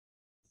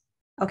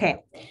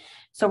Okay,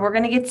 so we're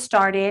going to get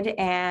started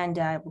and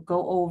we'll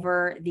go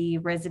over the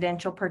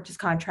residential purchase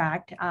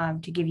contract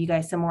to give you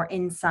guys some more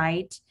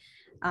insight.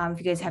 If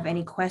you guys have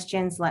any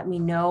questions, let me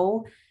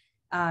know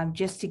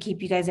just to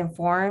keep you guys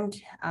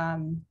informed.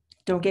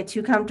 Don't get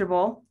too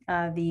comfortable.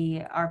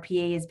 The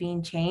RPA is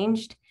being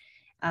changed.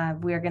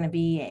 We're going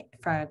to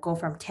go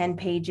from 10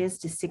 pages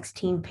to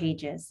 16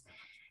 pages.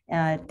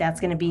 That's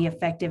going to be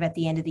effective at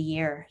the end of the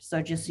year. So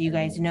just so you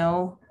guys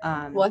know,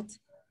 What?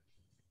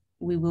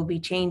 we will be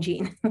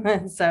changing.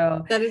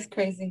 So That is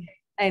crazy.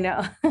 I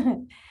know.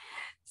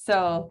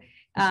 So,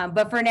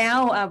 but for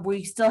now,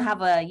 we still have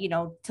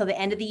till the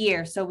end of the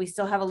year. So we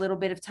still have a little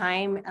bit of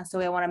time. So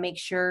I want to make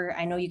sure,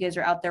 I know you guys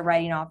are out there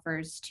writing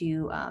offers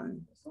to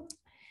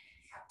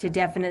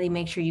definitely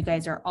make sure you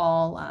guys are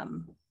all,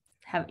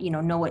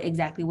 know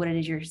exactly what it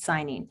is you're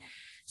signing.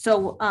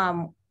 So,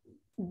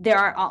 there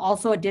are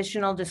also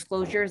additional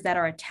disclosures that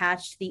are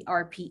attached to the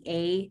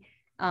RPA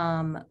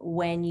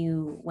when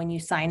you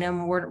sign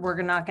them.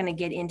 We're not going to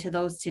get into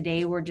those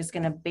today. We're just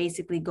going to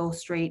basically go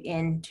straight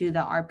into the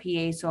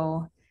RPA.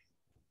 So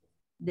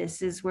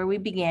this is where we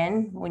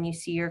begin when you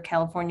see your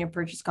California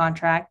purchase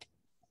contract.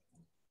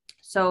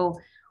 So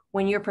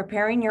when you're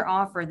preparing your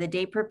offer, the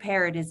date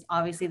prepared is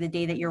obviously the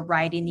day that you're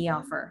writing the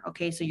offer.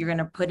 Okay, so you're going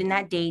to put in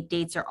that date.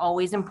 Dates are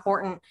always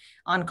important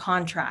on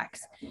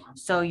contracts.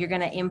 So you're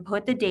going to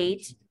input the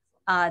date.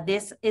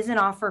 This is an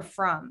offer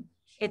from.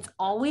 It's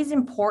always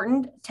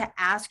important to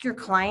ask your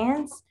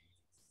clients,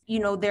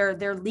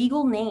 their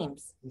legal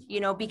names,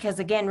 because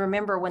again,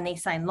 remember when they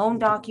sign loan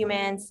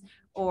documents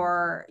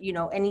or,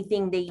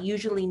 anything, they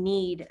usually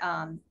need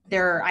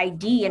their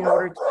ID in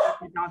order to get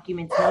the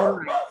documents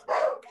notarized.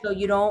 So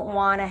you don't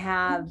want to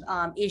have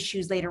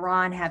issues later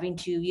on having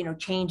to,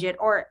 change it,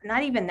 or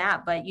not even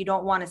that, but you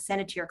don't want to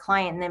send it to your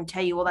client and then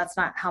tell you, well, that's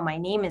not how my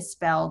name is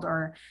spelled,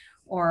 or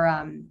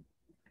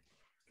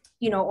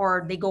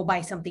they go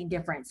by something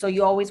different. So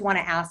you always want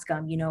to ask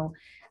them,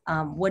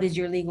 what is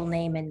your legal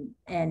name,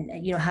 and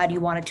how do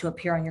you want it to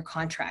appear on your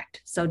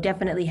contract? So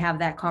definitely have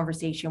that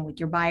conversation with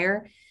your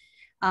buyer.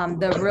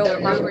 The real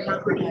property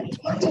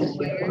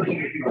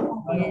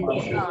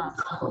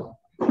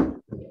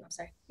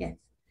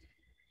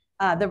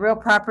the real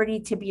property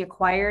to be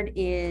acquired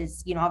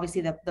is,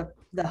 obviously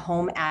the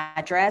home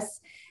address.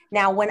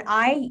 Now, when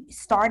I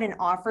start an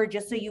offer,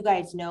 just so you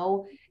guys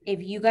know,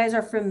 if you guys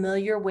are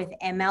familiar with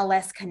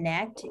MLS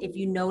Connect, if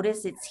you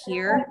notice it's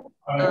here,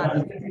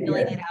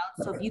 filling it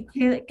out. So if you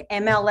click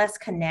MLS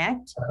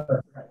Connect,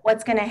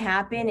 what's going to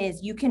happen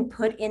is you can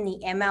put in the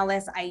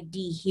MLS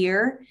ID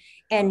here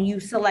and you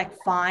select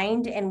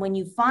find. And when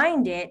you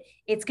find it,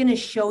 it's going to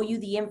show you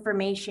the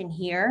information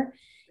here.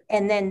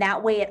 And then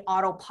that way it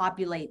auto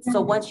populates. So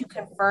once you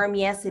confirm,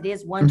 yes, it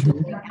is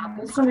 123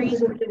 Apple Street,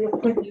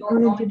 you're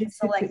going to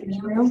select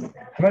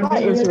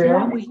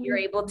you're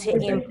able to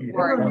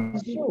import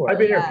I've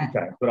been here a few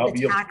times, but I'll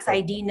the tax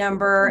ID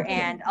number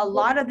and a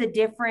lot of the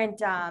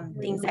different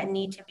things that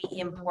need to be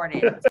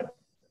imported.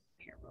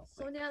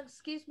 So now,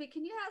 excuse me,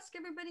 can you ask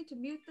everybody to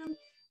mute them?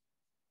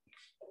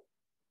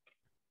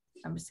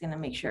 I'm just going to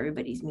make sure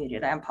everybody's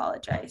muted. I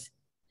apologize.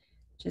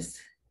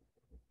 Just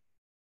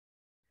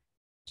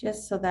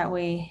so that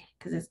way,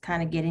 because it's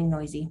kind of getting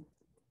noisy.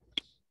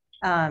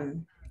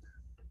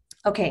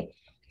 Okay,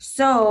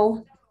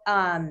 so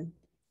that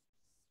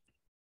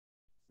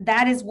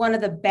is one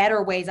of the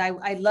better ways.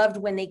 I loved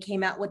when they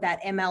came out with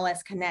that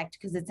MLS Connect,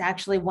 because it's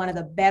actually one of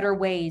the better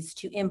ways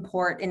to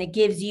import, and it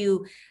gives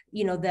you,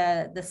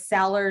 the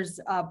seller's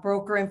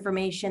broker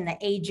information, the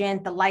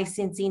agent, the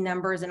licensing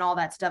numbers, and all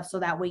that stuff. So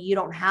that way you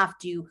don't have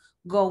to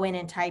go in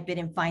and type it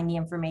and find the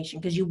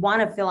information, because you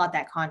want to fill out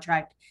that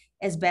contract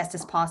as best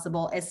as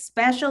possible,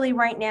 especially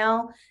right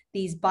now.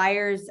 These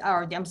buyers,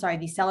 or I'm sorry,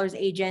 these sellers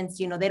agents,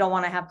 they don't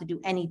want to have to do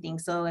anything.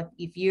 So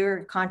if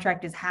your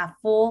contract is half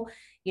full,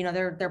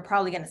 they're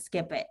probably going to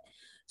skip it.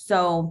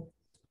 So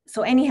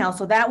anyhow,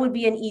 so that would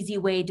be an easy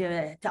way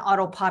to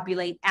auto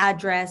populate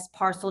address,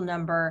 parcel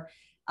number,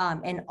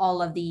 and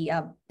all of the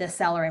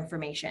seller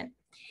information.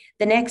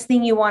 The next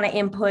thing you want to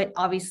input,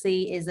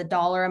 obviously, is a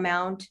dollar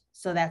amount.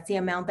 So that's the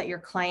amount that your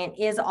client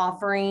is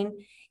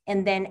offering.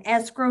 And then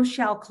escrow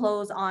shall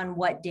close on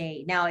what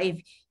day? Now,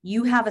 if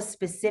you have a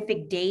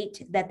specific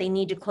date that they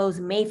need to close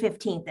May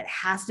 15th, it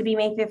has to be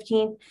May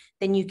 15th,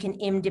 then you can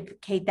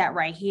indicate that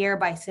right here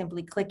by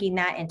simply clicking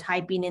that and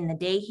typing in the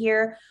day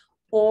here.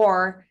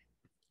 Or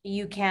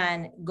you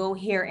can go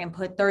here and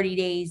put 30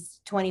 days,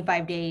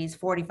 25 days,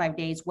 45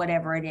 days,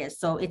 whatever it is.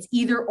 So it's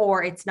either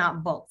or, it's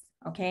not both,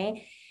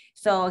 okay?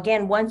 So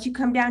again, once you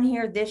come down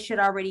here, this should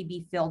already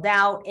be filled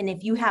out. And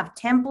if you have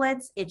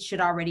templates, it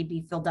should already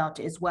be filled out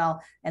as well.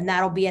 And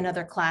that'll be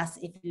another class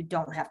if you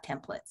don't have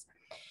templates.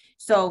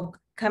 So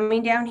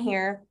coming down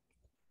here,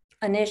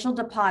 initial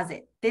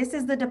deposit. This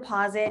is the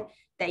deposit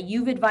that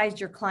you've advised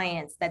your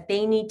clients that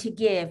they need to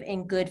give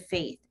in good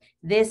faith.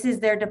 This is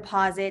their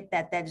deposit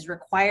that is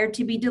required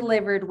to be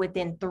delivered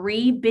within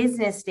 3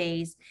 business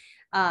days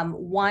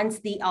once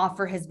the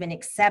offer has been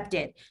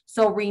accepted.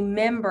 So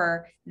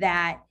remember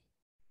that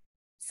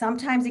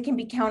Sometimes it can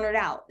be countered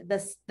out.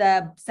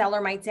 The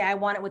seller might say, I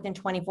want it within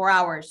 24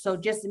 hours. So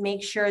just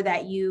make sure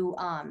that you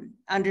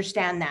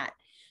understand that.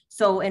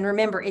 So, and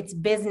remember, it's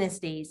business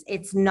days.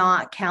 It's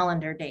not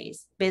calendar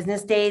days.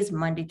 Business days,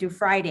 Monday through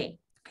Friday.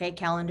 Okay.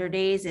 Calendar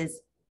days is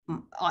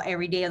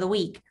every day of the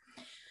week.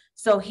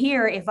 So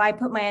here, if I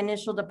put my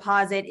initial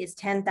deposit is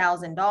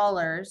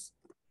 $10,000,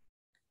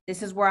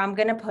 this is where I'm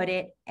going to put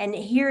it. And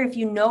here, if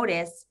you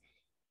notice,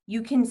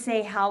 you can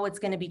say how it's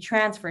going to be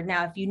transferred.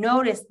 Now, if you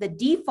notice, the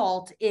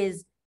default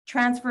is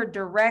transferred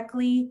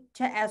directly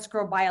to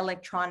escrow by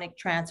electronic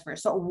transfer.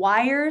 So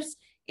wires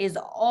is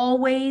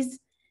always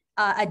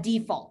a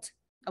default,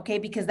 okay?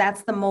 Because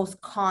that's the most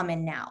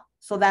common now.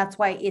 So that's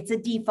why it's a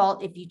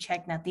default if you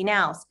check nothing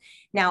else.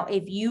 Now,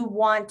 if you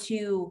want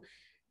to,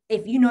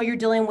 if you know you're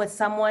dealing with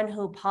someone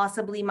who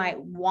possibly might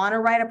want to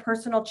write a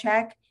personal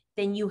check,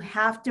 then you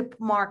have to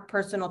mark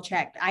personal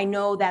check. I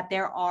know that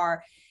there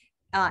are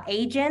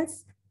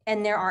agents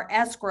and there are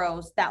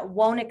escrows that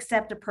won't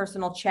accept a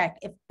personal check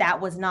if that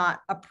was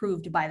not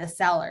approved by the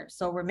seller.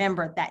 So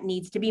remember, that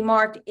needs to be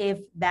marked if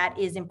that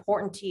is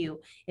important to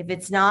you. If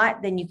it's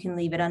not, then you can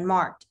leave it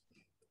unmarked.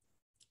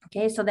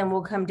 Okay, so then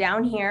we'll come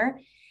down here.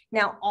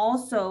 Now,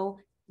 also,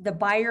 the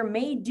buyer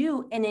may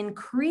do an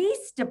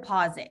increased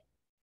deposit.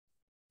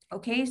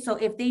 Okay, so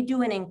if they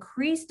do an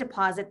increased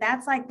deposit,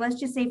 that's like, let's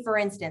just say, for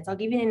instance, I'll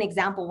give you an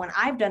example. When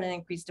I've done an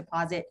increased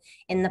deposit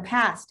in the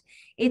past,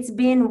 it's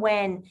been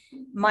when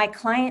my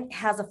client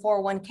has a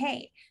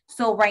 401k.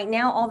 So right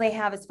now, all they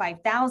have is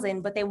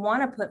 5,000, but they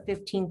want to put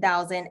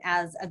 15,000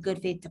 as a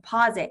good faith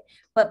deposit.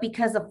 But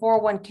because the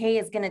 401k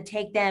is going to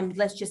take them,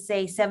 let's just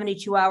say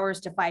 72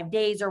 hours to 5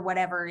 days or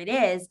whatever it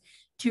is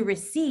to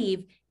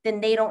receive,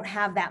 then they don't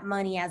have that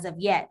money as of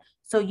yet.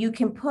 So you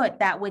can put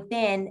that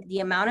within the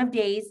amount of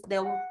days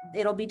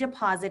it'll be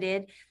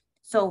deposited.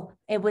 So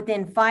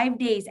within 5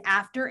 days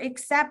after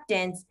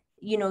acceptance,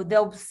 you know,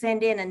 they'll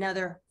send in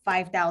another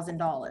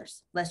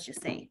 $5,000. Let's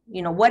just say,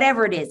 you know,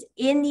 whatever it is.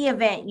 In the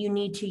event you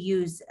need to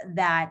use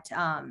that,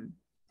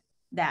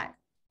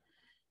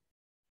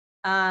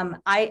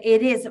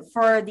 it is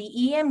for the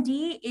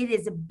EMD. It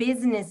is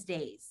business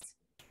days.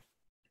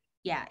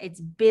 Yeah, it's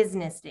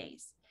business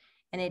days.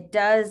 And it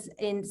does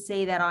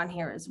say that on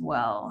here as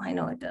well. I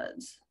know it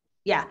does.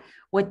 Yeah,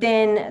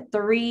 within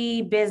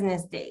 3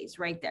 business days,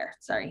 right there.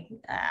 Sorry,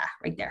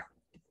 right there.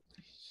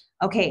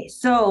 Okay,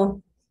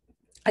 so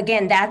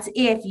again, that's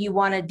if you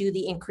want to do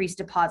the increased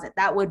deposit.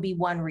 That would be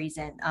one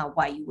reason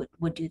why you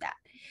would do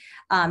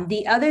that.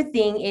 The other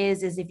thing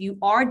is if you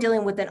are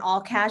dealing with an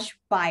all cash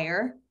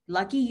buyer,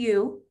 lucky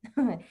you,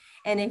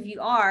 and if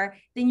you are,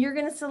 then you're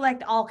going to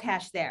select all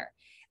cash there.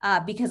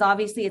 Because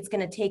obviously it's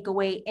going to take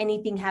away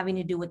anything having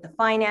to do with the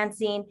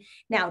financing.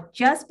 Now,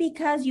 just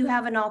because you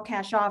have an all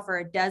cash offer,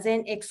 it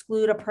doesn't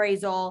exclude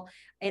appraisal.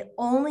 It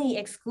only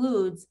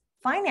excludes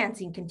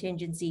financing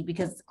contingency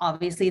because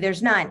obviously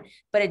there's none,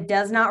 but it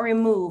does not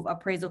remove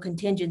appraisal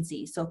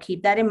contingency. So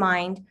keep that in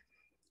mind.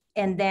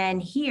 And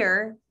then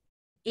here,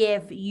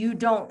 if you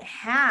don't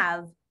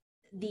have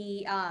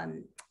the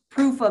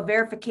proof of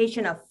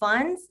verification of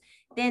funds,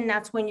 then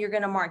that's when you're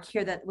going to mark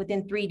here that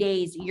within 3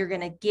 days, you're going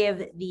to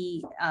give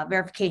the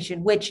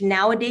verification, which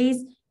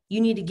nowadays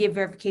you need to give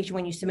verification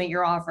when you submit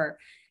your offer.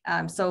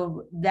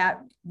 So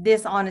that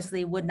this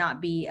honestly would not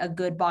be a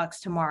good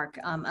box to mark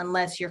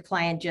unless your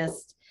client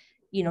just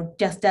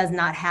does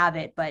not have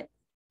it. But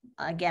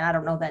again, I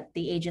don't know that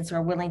the agents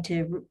are willing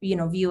to,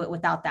 view it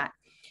without that.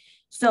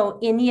 So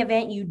in the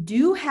event you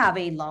do have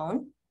a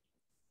loan,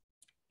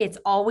 it's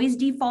always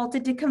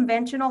defaulted to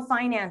conventional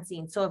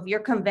financing. So if you're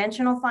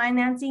conventional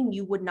financing,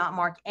 you would not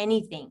mark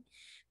anything.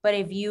 But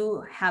if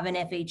you have an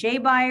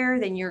FHA buyer,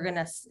 then you're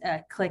going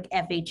to click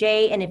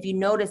FHA. And if you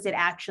notice, it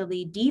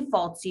actually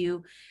defaults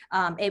you.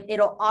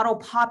 It'll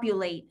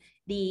auto-populate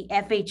the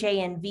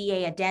FHA and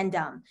VA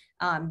addendum.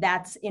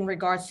 That's in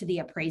regards to the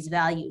appraised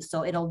value.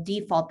 So it'll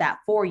default that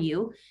for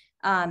you.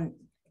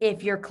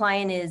 If your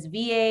client is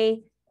VA,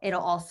 it'll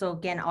also,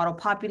 again,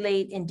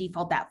 auto-populate and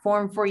default that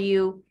form for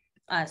you.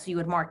 So you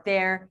would mark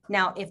there.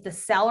 Now, if the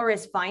seller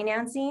is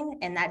financing,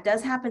 and that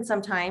does happen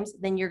sometimes,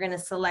 then you're going to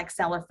select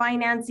seller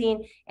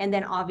financing. And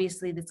then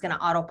obviously that's going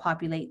to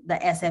auto-populate the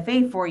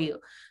SFA for you.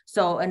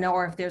 So,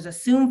 or if there's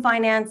assumed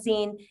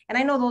financing, and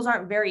I know those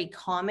aren't very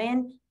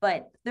common,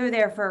 but they're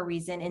there for a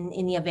reason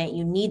in the event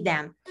you need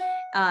them.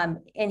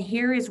 And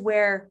here is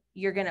where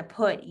you're going to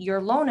put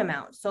your loan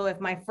amount. So if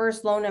my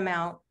first loan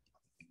amount,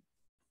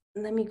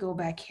 let me go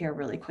back here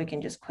really quick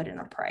and just put in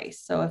a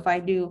price. So if I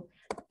do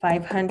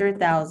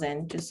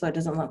 500,000, just so it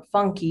doesn't look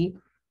funky,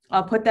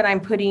 I'll put that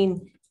I'm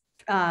putting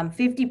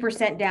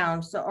 50%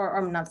 down. So, or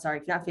I'm not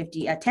sorry, not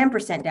 50,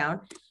 10%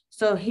 down.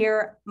 So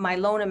here my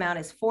loan amount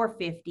is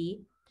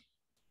 450.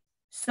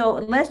 So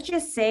let's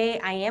just say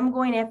I am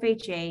going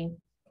FHA.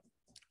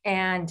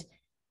 And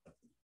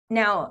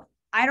now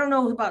I don't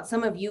know about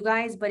some of you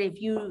guys, but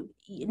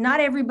not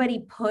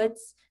everybody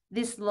puts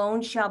this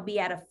loan shall be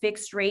at a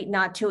fixed rate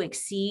not to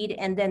exceed,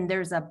 and then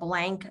there's a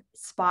blank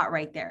spot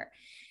right there.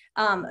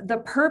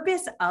 The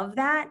purpose of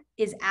that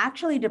is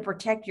actually to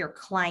protect your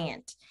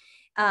client.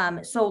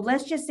 So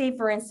let's just say,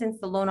 for instance,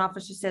 the loan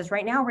officer says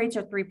right now rates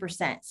are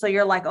 3%. So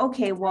you're like,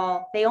 okay,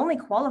 well, they only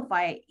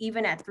qualify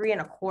even at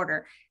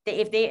 3.25.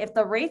 If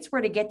the rates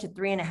were to get to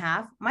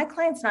 3.5, my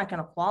client's not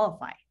going to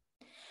qualify.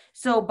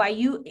 So by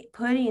you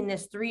putting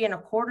this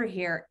 3.25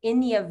 here, in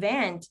the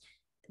event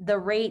the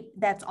rate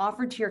that's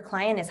offered to your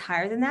client is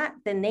higher than that,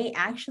 then they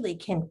actually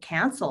can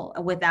cancel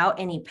without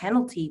any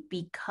penalty,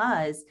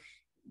 because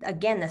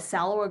again, the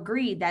seller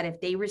agreed that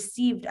if they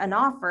received an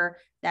offer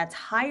that's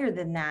higher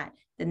than that,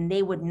 then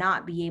they would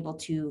not be able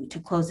to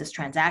close this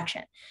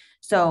transaction.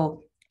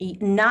 So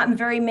not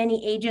very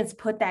many agents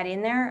put that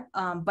in there,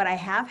 but I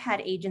have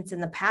had agents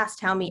in the past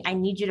tell me, I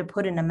need you to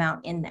put an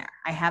amount in there.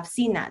 I have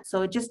seen that.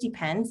 So it just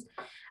depends.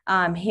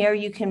 Here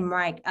you can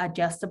write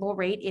adjustable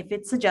rate if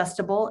it's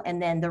adjustable,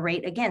 and then the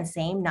rate, again,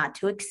 same, not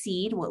to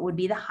exceed what would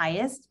be the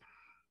highest.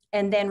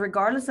 And then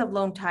regardless of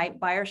loan type,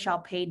 buyer shall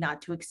pay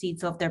not to exceed.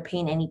 So if they're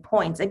paying any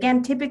points,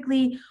 again,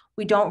 typically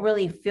we don't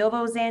really fill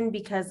those in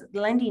because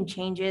lending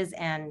changes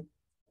and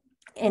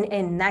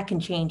that can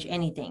change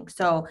anything.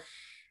 So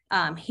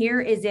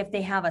here is if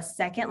they have a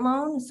second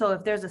loan. So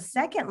if there's a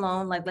second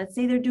loan, like let's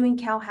say they're doing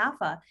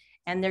CalHFA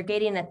and they're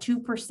getting a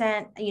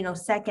 2%,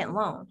 second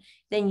loan,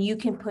 then you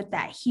can put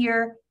that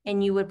here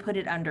and you would put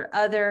it under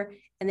other,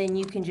 and then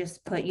you can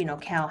just put,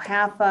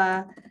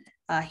 CalHFA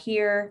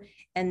here,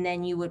 and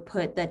then you would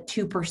put the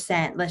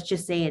 2%. Let's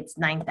just say it's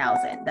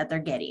 9,000 that they're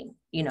getting,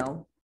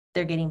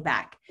 they're getting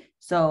back.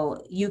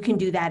 So you can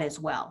do that as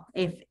well.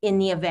 If in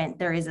the event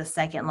there is a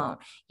second loan,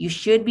 you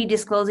should be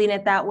disclosing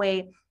it that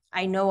way.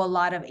 I know a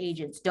lot of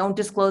agents don't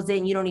disclose it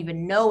and you don't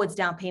even know it's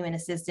down payment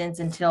assistance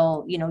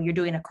until, you're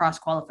doing a cross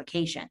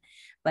qualification.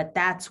 But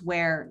that's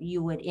where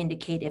you would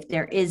indicate if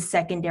there is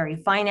secondary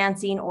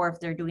financing, or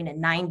if they're doing a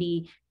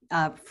 90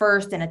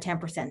 first and a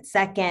 10%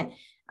 second.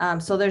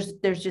 So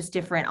there's just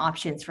different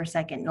options for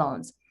second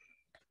loans.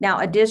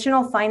 Now,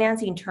 additional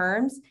financing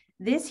terms.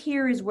 This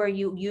here is where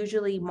you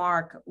usually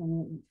mark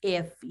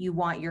if you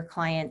want your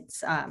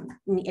clients,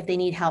 if they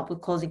need help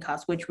with closing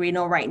costs, which we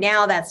know right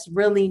now that's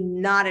really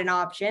not an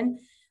option.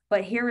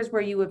 But here is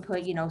where you would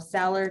put,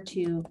 seller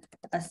to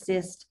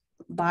assist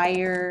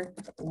buyer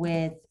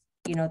with,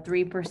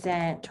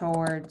 3%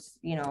 towards,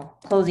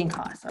 closing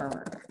costs.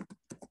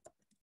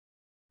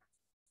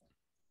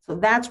 So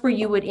that's where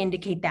you would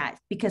indicate that,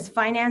 because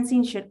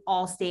financing should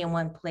all stay in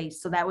one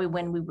place. So that way,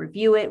 when we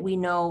review it, we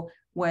know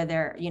where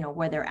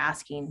they're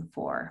asking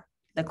for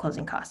the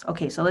closing costs.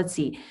 Okay, so let's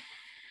see.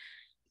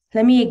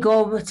 Let me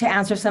go to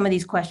answer some of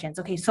these questions.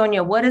 Okay,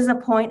 Sonia, what is the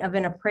point of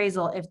an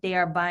appraisal if they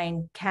are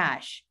buying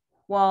cash?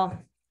 Well,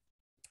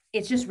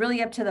 it's just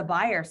really up to the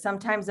buyer.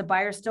 Sometimes the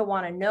buyers still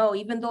want to know,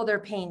 even though they're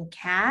paying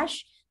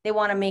cash, they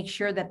want to make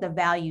sure that the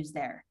value's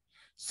there.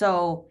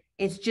 So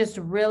it's just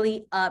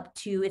really up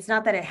to, it's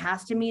not that it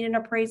has to meet an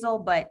appraisal,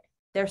 but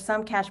there's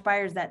some cash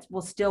buyers that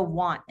will still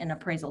want an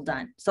appraisal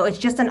done. So it's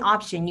just an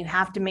option. You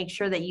have to make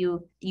sure that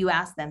you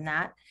ask them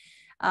that.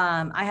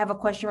 I have a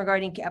question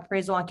regarding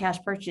appraisal on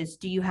cash purchase.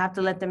 Do you have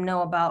to let them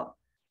know about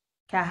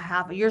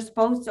you're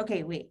supposed to,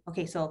 okay, wait.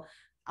 Okay, so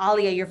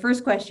Alia, your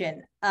first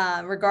question,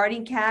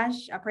 regarding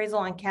cash appraisal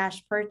on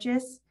cash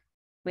purchase.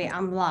 Wait,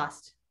 I'm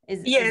lost.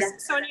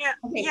 Yes, Sonia.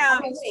 Okay, yeah,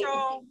 okay,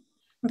 so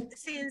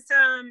since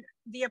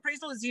the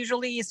appraisal is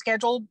usually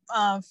scheduled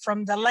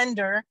from the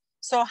lender,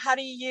 so how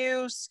do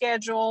you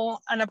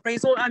schedule an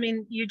appraisal? I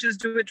mean, you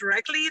just do it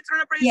directly through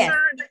an appraiser?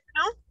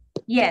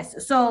 Yes.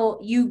 Yes. So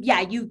you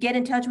get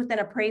in touch with an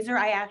appraiser.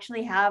 I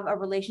actually have a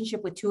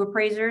relationship with 2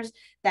 appraisers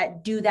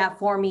that do that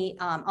for me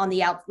on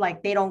the out,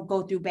 like they don't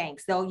go through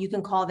banks. You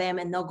can call them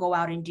and they'll go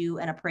out and do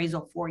an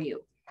appraisal for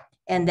you.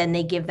 And then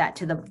they give that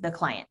to the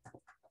client.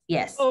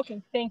 Yes.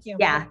 Okay. Thank you.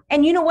 Yeah.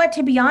 And you know what,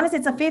 to be honest,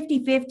 it's a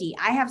 50-50.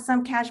 I have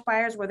some cash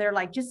buyers where they're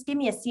like, just give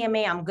me a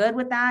CMA. I'm good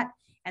with that.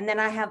 And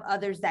then I have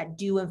others that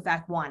do in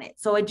fact want it.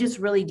 So it just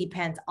really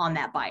depends on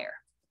that buyer.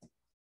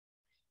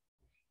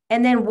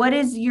 And then what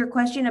is your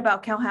question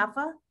about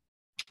CalHFA?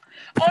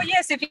 Oh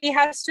yes, if he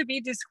has to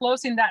be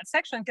disclosed in that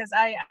section, because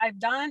I've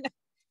done it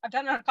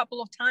a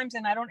couple of times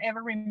and I don't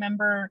ever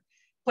remember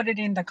put it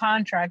in the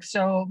contract.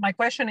 So my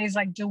question is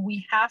like, do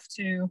we have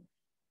to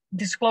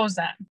disclose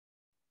that?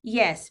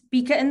 Yes,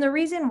 because, and the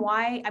reason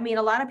why, I mean,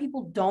 a lot of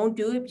people don't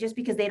do it just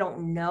because they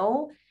don't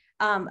know.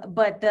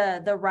 But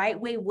the right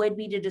way would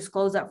be to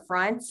disclose up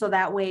front. So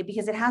that way,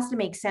 because it has to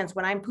make sense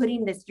when I'm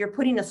putting this, you're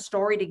putting a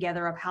story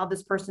together of how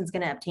this person's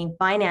going to obtain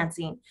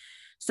financing.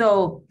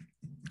 So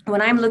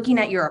when I'm looking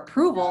at your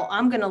approval,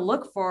 I'm going to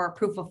look for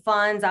proof of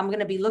funds. I'm going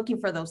to be looking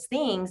for those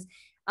things.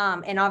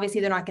 And obviously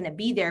they're not going to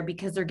be there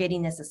because they're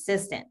getting this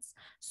assistance.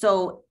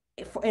 So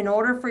in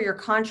order for your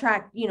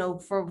contract,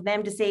 for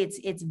them to say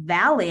it's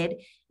valid,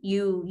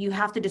 you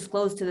have to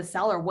disclose to the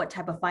seller what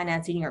type of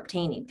financing you're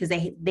obtaining, because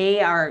they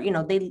are,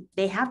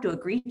 they have to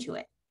agree to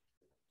it.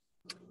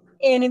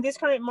 And in this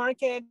current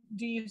market,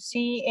 do you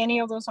see any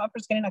of those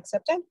offers getting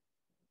accepted?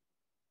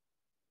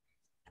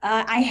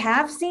 I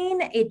have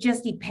seen, it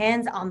just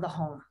depends on the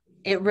home.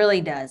 It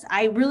really does.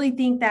 I really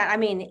think that, I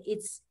mean,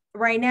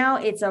 right now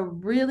it's a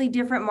really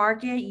different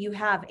market. You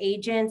have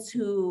agents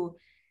who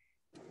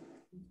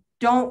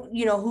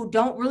who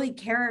don't really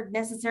care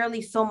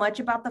necessarily so much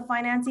about the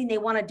financing. They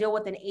want to deal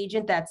with an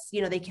agent that's,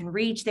 they can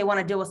reach. They want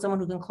to deal with someone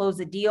who can close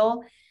the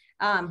deal.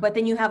 But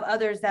then you have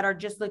others that are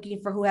just looking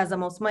for who has the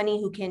most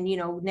money, who can,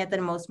 net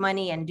the most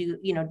money and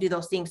do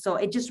those things. So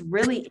it just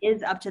really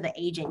is up to the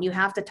agent. You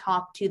have to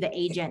talk to the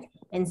agent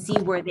and see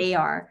where they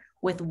are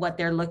with what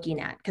they're looking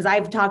at. Because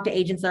I've talked to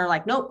agents that are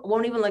like, nope,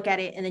 won't even look at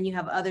it. And then you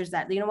have others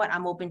that,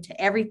 I'm open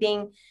to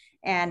everything.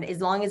 And as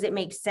long as it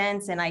makes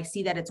sense and I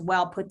see that it's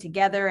well put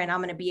together and I'm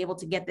going to be able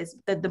to get this,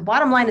 the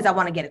bottom line is I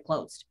want to get it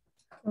closed.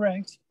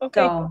 Right.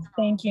 Okay. So,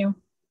 thank you.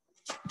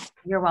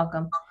 You're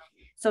welcome.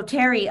 So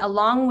Terry,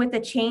 along with the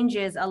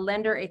changes a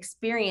lender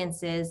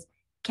experiences,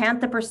 can't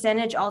the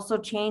percentage also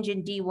change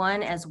in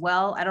D1 as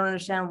well? I don't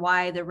understand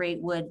why the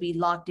rate would be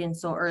locked in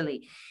so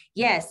early.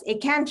 Yes,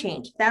 it can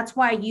change. That's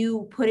why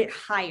you put it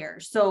higher.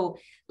 So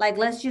like,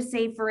 let's just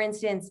say, for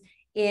instance,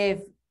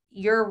 if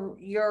your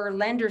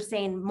lender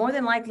saying more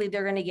than likely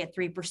they're going to get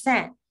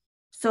 3%.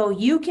 So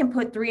you can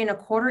put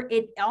 3.25.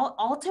 It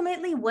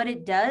ultimately what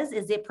it does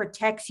is it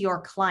protects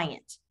your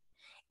client.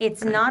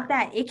 It's not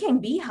that it can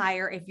be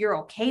higher if you're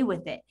okay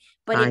with it,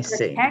 but it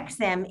protects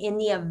them in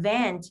the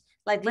event,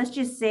 like, let's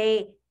just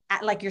say,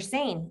 like you're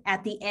saying,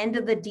 at the end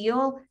of the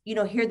deal,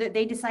 here that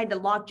they decide to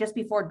lock just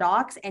before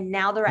docs and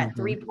now they're at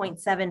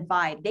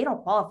 3.75. They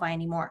don't qualify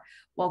anymore.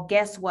 Well,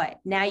 guess what?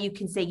 Now you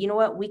can say, you know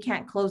what? We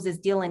can't close this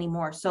deal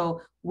anymore.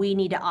 So we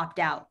need to opt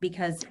out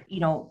because,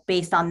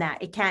 based on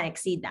that, it can't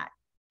exceed that.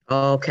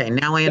 Okay,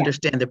 now I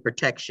understand the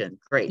protection.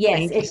 Great. Yes,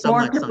 Thank it's you so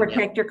more much, to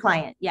protect your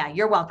client. Yeah,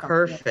 you're welcome.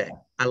 Perfect.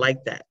 I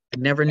like that.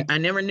 I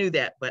never knew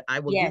that, but I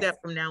will do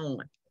that from now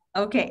on.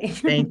 Okay.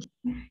 Thank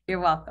you. You're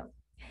welcome.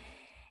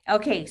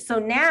 Okay, so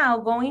now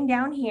going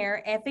down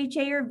here,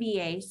 FHA or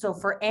VA. So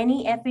for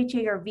any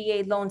FHA or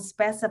VA loan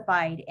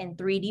specified in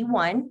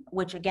 3D1,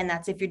 which again,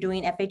 that's if you're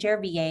doing FHA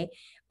or VA,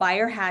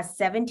 buyer has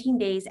 17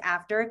 days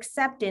after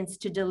acceptance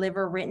to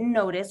deliver written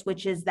notice,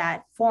 which is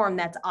that form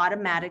that's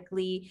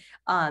automatically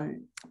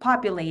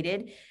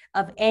populated,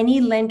 of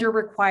any lender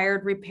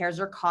required repairs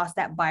or costs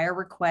that buyer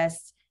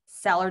requests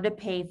seller to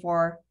pay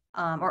for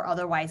or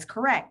otherwise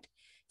correct.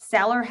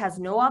 Seller has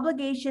no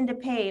obligation to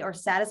pay or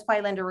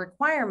satisfy lender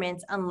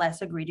requirements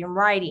unless agreed in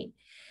writing.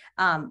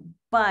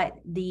 But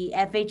the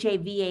FHA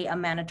VA a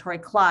mandatory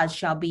clause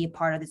shall be a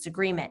part of this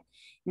agreement.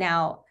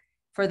 Now,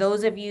 for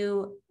those of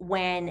you,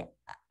 when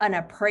an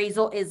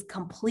appraisal is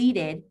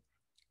completed,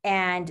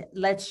 and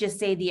let's just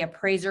say the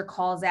appraiser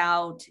calls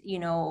out,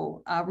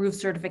 a roof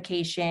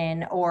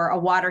certification or a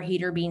water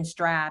heater being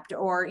strapped,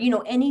 or,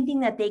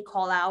 anything that they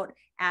call out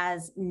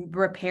as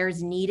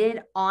repairs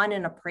needed on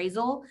an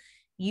appraisal,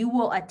 you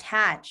will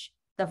attach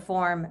the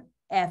form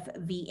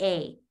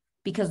FVA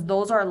because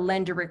those are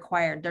lender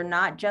required. They're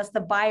not just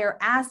the buyer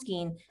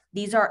asking,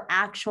 these are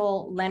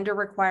actual lender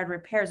required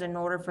repairs in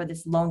order for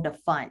this loan to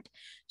fund.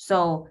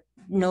 So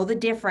know the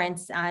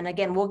difference. And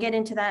again, we'll get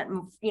into that,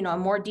 in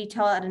more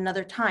detail at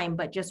another time,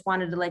 but just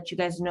wanted to let you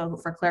guys know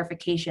for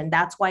clarification.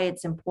 That's why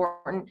it's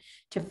important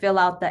to fill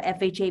out the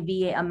FHA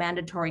VA a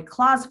mandatory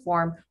clause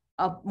form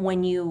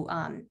when you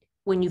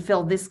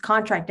fill this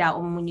contract out,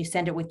 and when you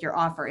send it with your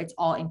offer, it's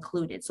all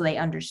included. So they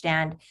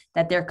understand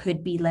that there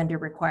could be lender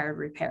required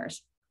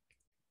repairs.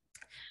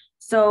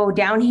 So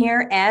down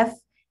here, F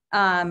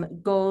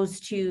goes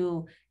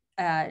to,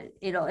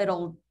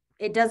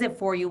 it does it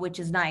for you, which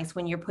is nice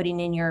when you're putting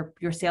in your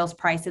sales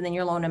price and then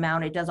your loan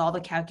amount. It does all the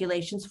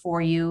calculations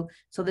for you.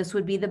 So this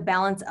would be the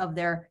balance of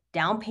their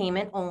down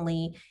payment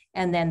only,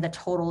 and then the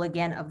total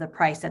again of the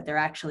price that they're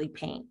actually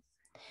paying.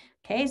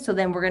 Okay, so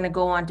then we're going to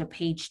go on to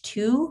page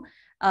 2.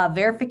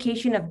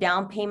 Verification of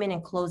down payment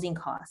and closing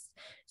costs.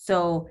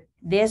 So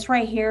this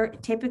right here,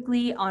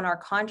 typically on our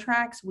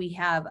contracts, we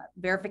have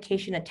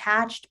verification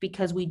attached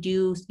because we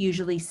do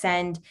usually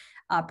send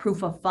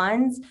proof of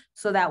funds.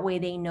 So that way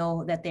they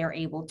know that they're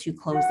able to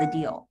close the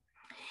deal.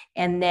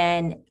 And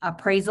then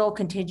appraisal,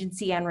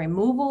 contingency, and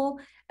removal.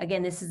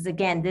 Again,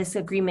 this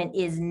agreement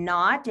is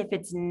not, if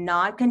it's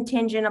not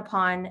contingent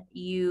upon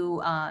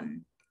you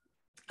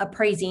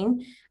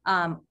appraising,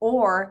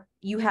 or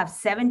you have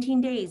 17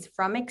 days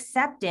from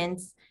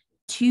acceptance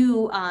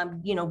to,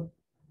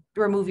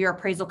 remove your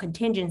appraisal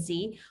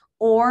contingency,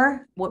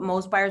 or what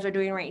most buyers are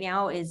doing right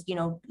now is,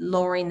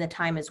 lowering the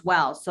time as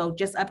well. So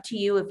just up to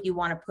you if you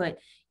want to put,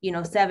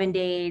 7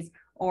 days,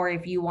 or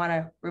if you want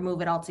to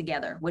remove it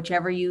altogether,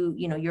 whichever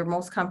you're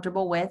most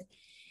comfortable with.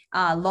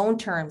 Loan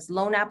terms,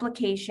 loan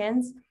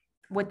applications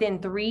within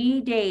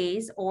 3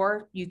 days,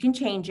 or you can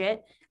change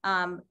it.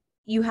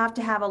 You have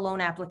to have a loan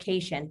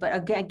application,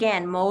 but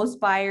again, most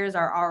buyers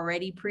are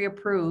already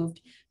pre-approved.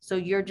 So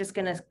you're just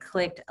going to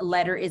click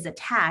letter is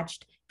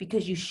attached,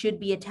 because you should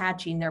be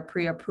attaching their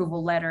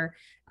pre-approval letter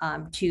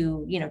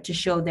to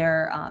show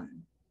their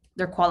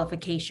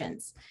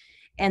qualifications.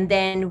 And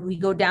then we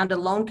go down to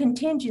loan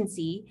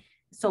contingency.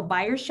 So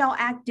buyers shall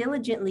act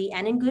diligently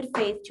and in good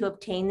faith to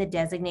obtain the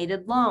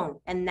designated loan.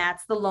 And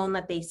that's the loan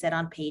that they said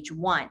on page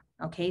 1.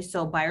 Okay,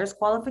 so buyer's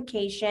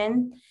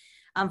qualification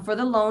for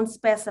the loan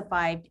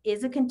specified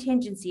is a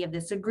contingency of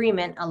this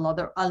agreement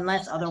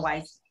unless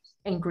otherwise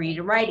agreed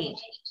in writing.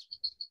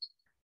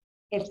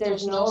 If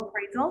there's no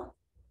appraisal,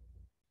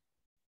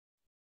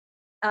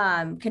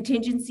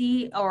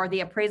 contingency or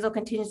the appraisal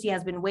contingency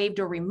has been waived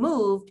or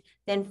removed,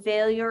 then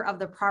failure of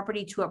the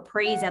property to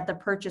appraise at the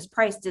purchase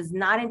price does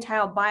not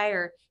entitle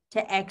buyer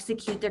to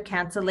execute their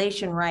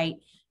cancellation right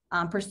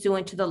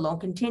pursuant to the loan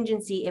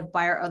contingency if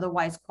buyer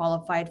otherwise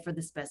qualified for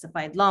the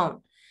specified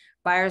loan.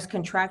 Buyer's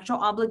contractual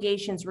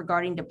obligations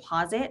regarding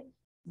deposit,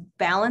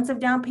 balance of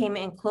down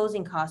payment, and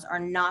closing costs are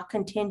not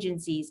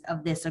contingencies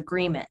of this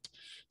agreement.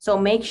 So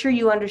make sure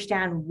you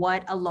understand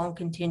what a loan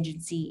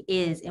contingency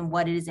is and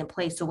what it is in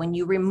place. So when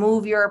you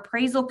remove your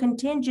appraisal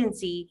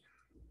contingency,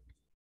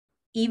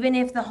 even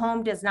if the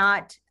home does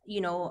not,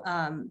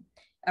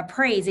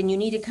 appraise and you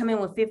need to come in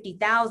with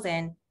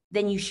 50,000,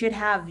 then you should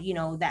have,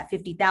 that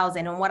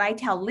 50,000. And what I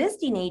tell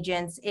listing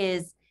agents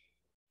is,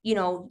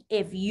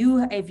 if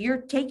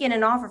you're taking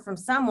an offer from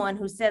someone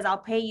who says, I'll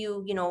pay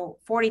you,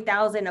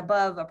 40,000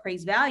 above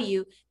appraised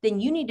value, then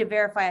you need to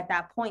verify at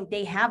that point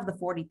they have the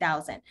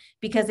 40,000,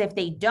 because if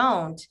they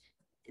don't,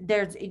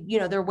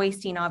 they're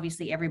wasting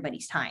obviously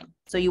everybody's time.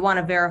 So you want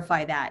to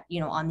verify that,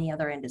 on the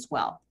other end as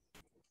well.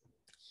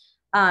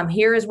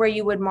 Here is where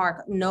you would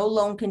mark no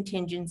loan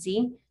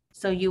contingency.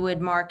 So you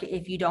would mark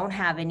if you don't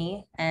have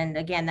any. And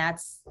again,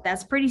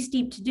 that's pretty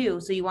steep to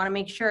do. So you want to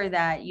make sure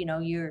that,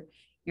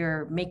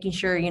 you're making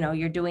sure,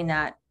 you're doing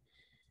that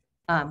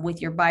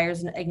with your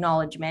buyer's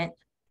acknowledgement.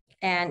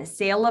 And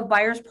sale of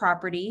buyer's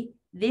property.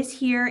 This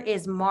here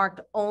is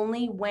marked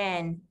only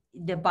when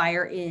the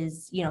buyer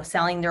is,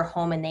 selling their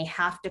home and they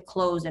have to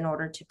close in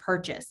order to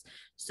purchase.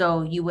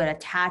 So you would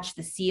attach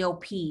the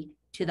COP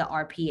to the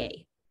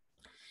RPA.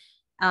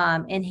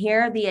 And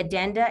here are the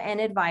addenda and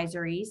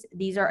advisories.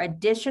 These are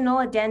additional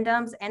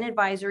addendums and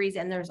advisories,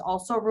 and there's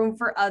also room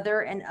for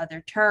other and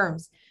other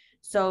terms.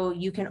 So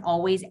you can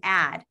always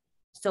add.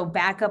 So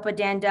backup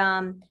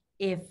addendum,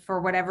 if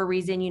for whatever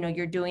reason,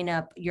 you're doing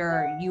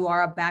you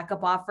are a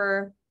backup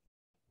offer,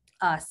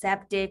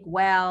 septic,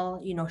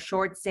 well,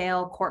 short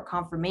sale, court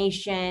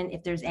confirmation,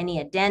 if there's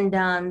any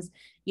addendums,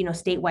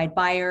 statewide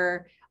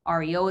buyer,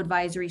 REO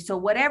advisory. So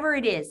whatever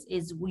it is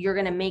you're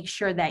going to make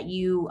sure that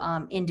you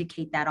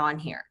indicate that on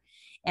here.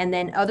 And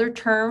then other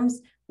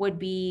terms would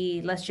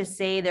be, let's just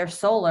say they're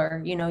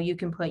solar, you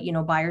can put,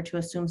 buyer to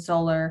assume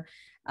solar,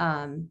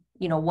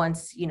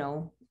 once,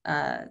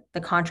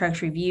 the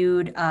contract's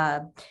reviewed.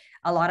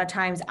 A lot of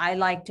times I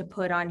like to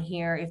put on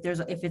here,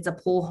 if it's a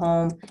pool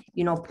home,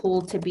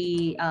 pool to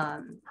be,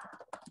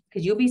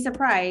 because you'll be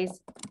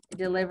surprised,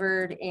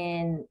 delivered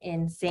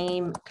in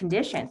same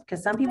condition,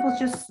 because some people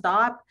just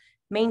stop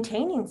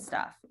maintaining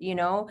stuff,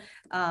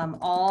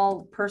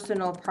 all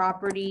personal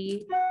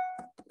property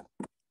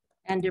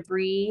and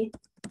debris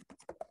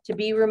to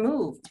be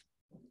removed,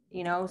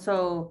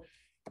 so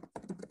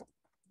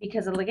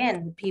because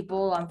again,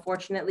 people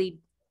unfortunately,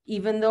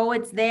 even though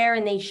it's there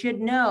and they should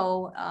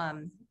know,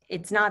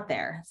 it's not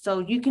there. So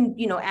you can,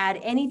 add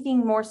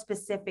anything more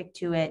specific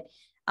to it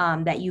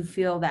that you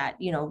feel that,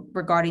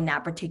 regarding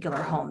that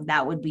particular home,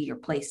 that would be your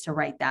place to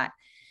write that.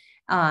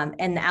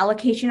 And the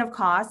allocation of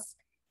costs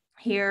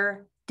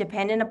here,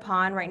 dependent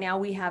upon, right now,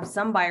 we have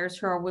some buyers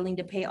who are willing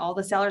to pay all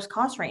the seller's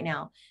costs right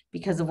now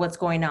because of what's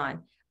going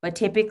on. But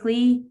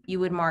typically you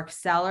would mark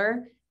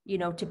seller,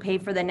 to pay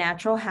for the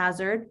natural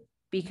hazard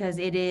because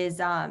it is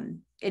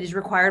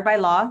required by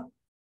law.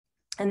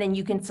 And then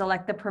you can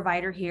select the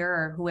provider here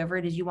or whoever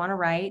it is you want to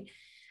write.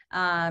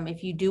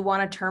 If you do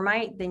want a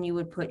termite, then you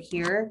would put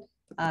here,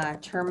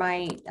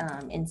 termite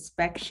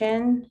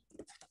inspection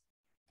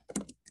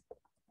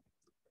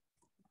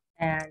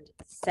and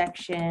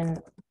section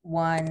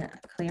 1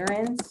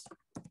 clearance.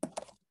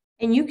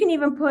 And you can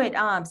even put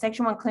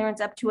section 1 clearance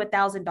up to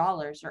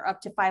 $1,000 or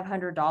up to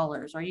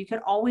 $500, or you could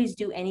always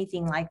do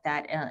anything like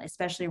that,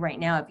 especially right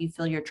now, if you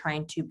feel you're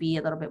trying to be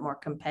a little bit more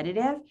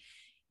competitive,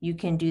 you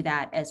can do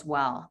that as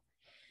well.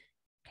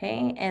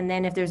 Okay, and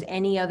then if there's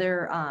any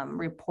other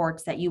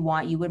reports that you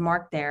want, you would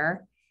mark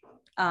there.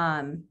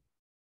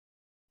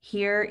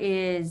 Here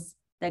is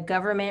the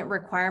government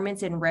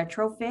requirements in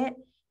retrofit.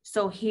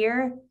 So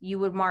here you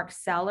would mark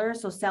seller.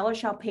 So seller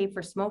shall pay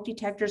for smoke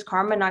detectors,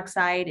 carbon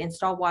monoxide,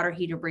 install water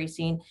heater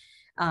bracing.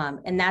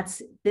 And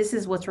this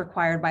is what's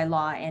required by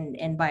law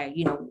and by,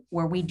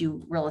 where we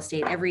do real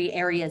estate. Every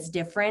area is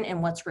different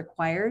and what's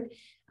required.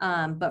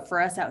 But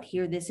for us out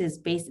here, this is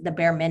the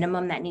bare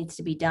minimum that needs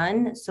to be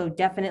done. So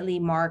definitely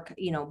mark,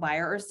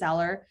 buyer or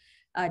seller,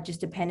 just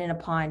dependent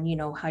upon,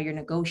 how you're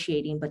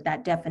negotiating, but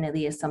that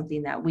definitely is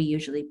something that we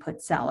usually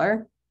put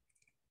seller.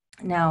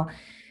 Now,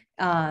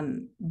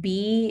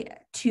 B2I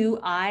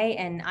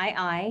and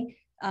II,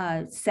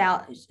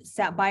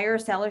 buyer or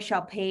seller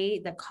shall pay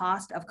the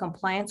cost of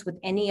compliance with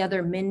any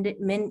other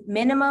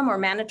minimum or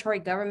mandatory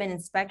government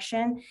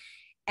inspection,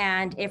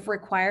 and if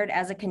required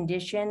as a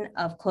condition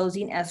of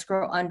closing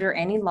escrow under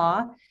any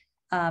law.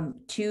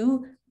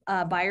 2,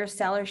 buyer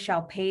seller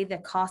shall pay the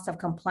cost of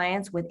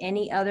compliance with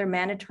any other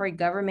mandatory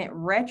government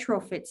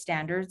retrofit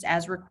standards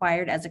as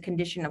required as a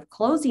condition of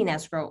closing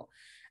escrow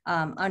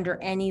under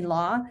any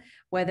law,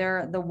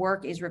 whether the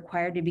work is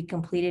required to be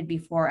completed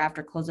before or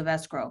after close of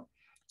escrow.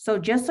 So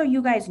just so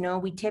you guys know,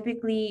 we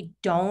typically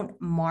don't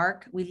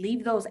mark, we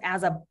leave those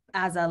as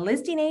a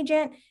listing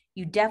agent.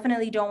 You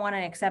definitely don't want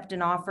to accept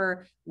an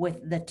offer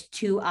with the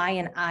 2I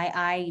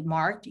and II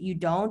marked. You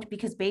don't,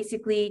 because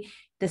basically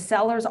the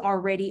seller's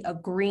already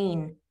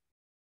agreeing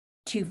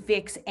to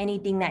fix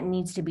anything that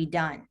needs to be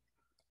done.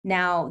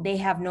 Now they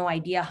have no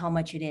idea how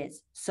much it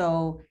is.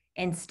 So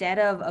instead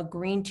of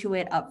agreeing to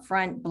it up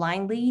front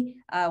blindly,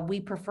 we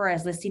prefer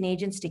as listing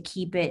agents to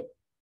keep it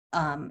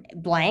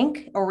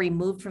blank or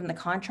removed from the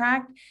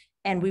contract.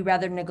 And we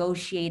rather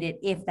negotiate it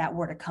if that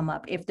were to come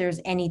up, if there's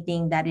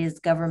anything that is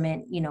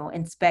government,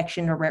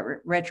 inspection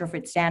or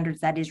retrofit standards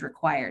that is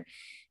required.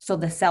 So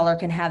the seller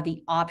can have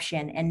the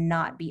option and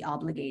not be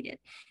obligated.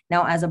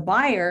 Now, as a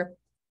buyer,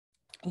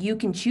 you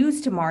can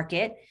choose to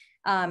market,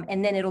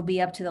 and then it'll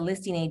be up to the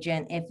listing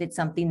agent if it's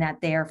something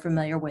that they're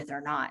familiar with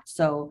or not.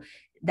 So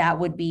that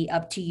would be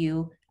up to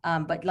you.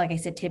 But like I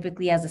said,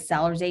 typically as a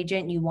seller's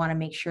agent, you want to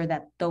make sure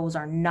that those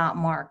are not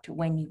marked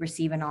when you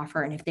receive an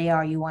offer. And if they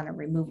are, you want to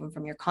remove them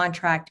from your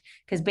contract.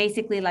 Because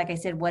basically, like I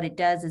said, what it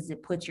does is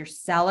it puts your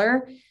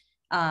seller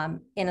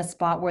in a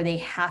spot where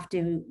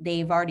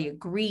they've already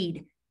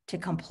agreed to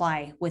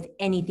comply with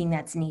anything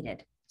that's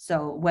needed.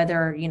 So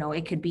whether,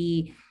 it could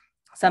be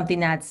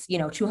something that's,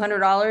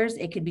 $200,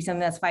 it could be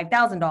something that's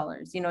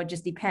 $5,000, it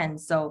just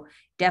depends. So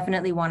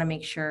definitely want to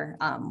make sure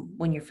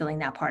when you're filling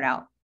that part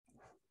out.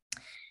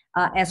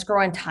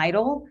 Escrow and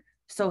title.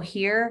 So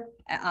here,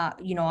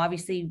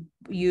 obviously,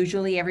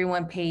 usually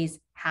everyone pays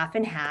half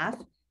and half.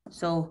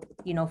 So,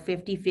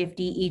 50-50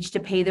 each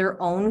to pay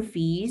their own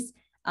fees.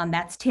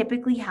 That's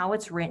typically how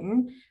it's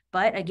written.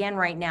 But again,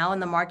 right now in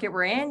the market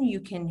we're in,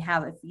 you can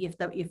have,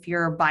 if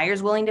your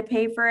buyer's willing to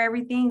pay for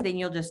everything, then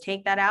you'll just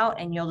take that out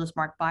and you'll just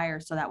mark buyer.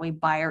 So that way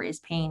buyer is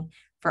paying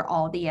for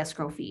all the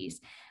escrow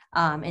fees.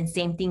 And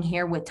same thing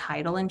here with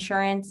title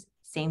insurance.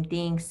 Same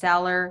thing,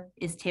 seller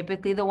is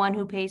typically the one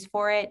who pays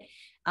for it,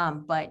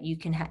 but you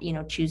can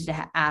choose to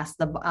have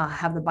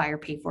the buyer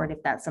pay for it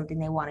if that's something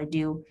they want to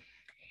do.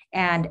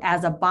 And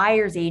as a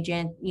buyer's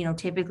agent,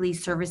 typically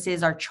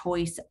services are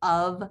choice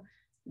of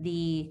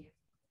the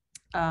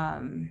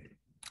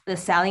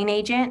selling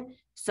agent.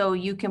 So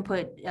you can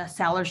put a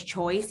seller's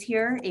choice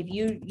here. If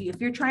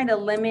you're trying to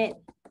limit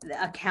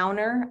a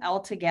counter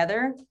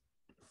altogether,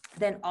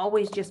 then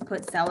always just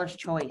put seller's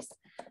choice.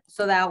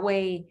 So that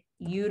way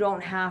you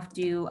don't have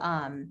to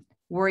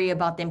worry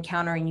about them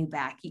countering you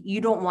back.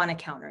 You don't want to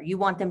counter. You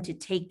want them to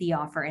take the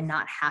offer and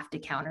not have to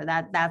counter.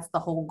 That's the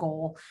whole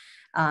goal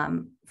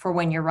for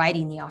when you're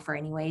writing the offer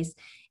anyways.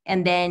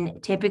 And then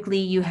typically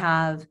you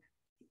have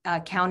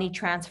county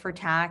transfer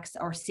tax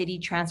or city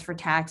transfer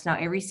tax. Now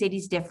every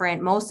city's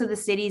different. Most of the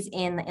cities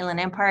in the Inland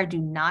Empire do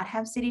not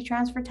have city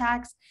transfer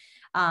tax,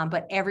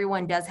 but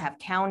everyone does have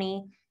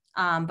county.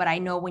 But I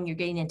know when you're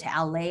getting into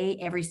LA,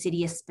 every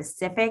city is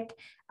specific.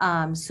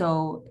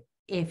 So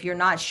if you're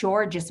not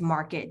sure, just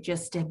mark it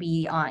just to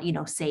be,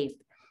 safe.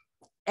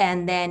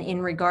 And then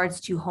in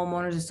regards to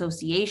homeowners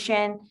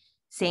association,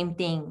 same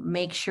thing.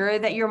 Make sure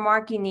that you're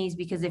marking these,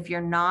 because if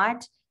you're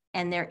not,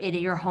 and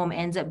your home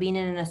ends up being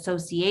in an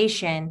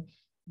association,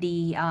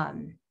 the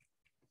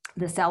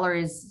seller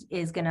is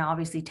going to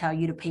obviously tell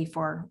you to pay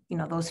for,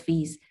 those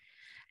fees.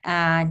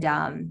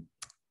 And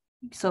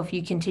so if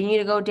you continue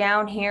to go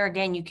down here,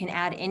 again, you can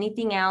add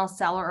anything else,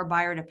 seller or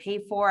buyer to pay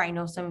for. I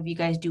know some of you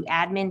guys do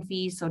admin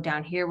fees. So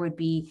down here would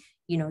be,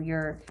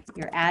 your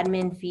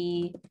admin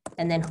fee,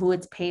 and then who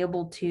it's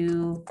payable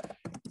to,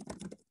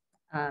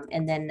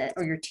 and then,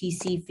 or your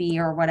TC fee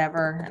or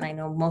whatever. And I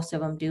know most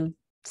of them do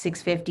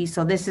 $650.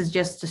 So this is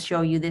just to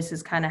show you, this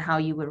is kind of how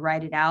you would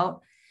write it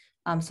out.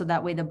 So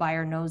that way the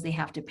buyer knows they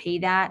have to pay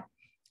that.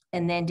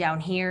 And then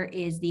down here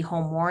is the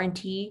home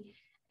warranty.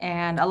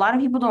 And a lot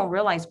of people don't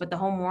realize, but the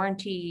home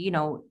warranty,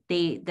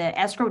 the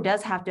escrow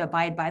does have to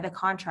abide by the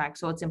contract.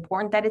 So it's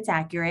important that it's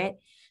accurate.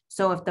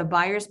 So if the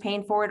buyer's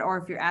paying for it, or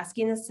if you're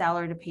asking the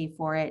seller to pay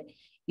for it,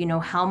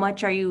 how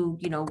much are you,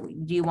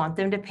 do you want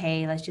them to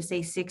pay? Let's just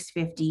say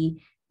 $650.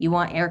 You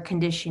want air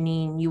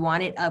conditioning, you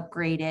want it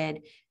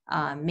upgraded.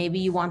 Maybe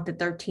you want the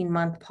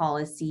 13-month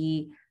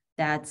policy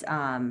that's,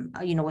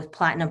 with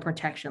platinum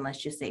protection,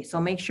 let's just say.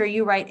 So make sure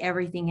you write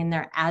everything in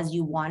there as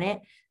you want it.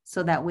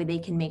 So that way they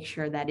can make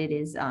sure that it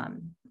is,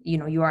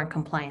 you are in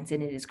compliance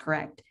and it is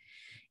correct.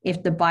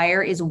 If the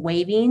buyer is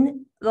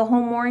waiving the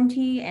home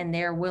warranty and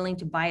they're willing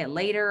to buy it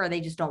later, or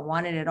they just don't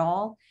want it at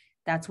all,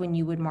 that's when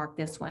you would mark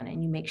this one.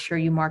 And you make sure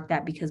you mark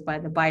that, because by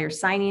the buyer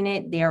signing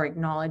it, they are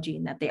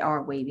acknowledging that they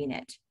are waiving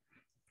it.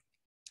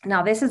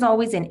 Now, this is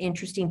always an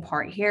interesting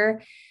part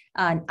here.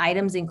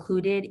 Items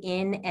included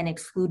in and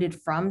excluded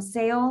from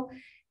sale.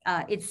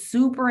 It's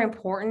super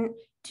important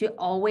to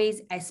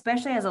always,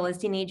 especially as a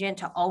listing agent,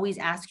 to always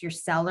ask your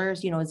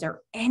sellers, is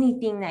there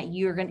anything that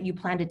you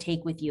plan to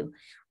take with you?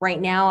 Right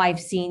now, I've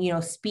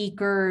seen,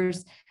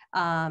 speakers,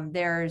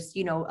 there's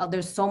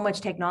so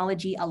much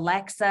technology,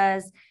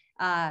 Alexas,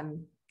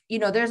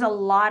 there's a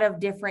lot of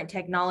different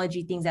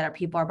technology things that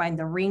people are buying.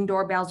 The Ring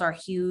doorbells are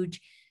huge.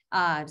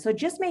 So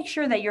just make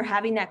sure that you're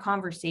having that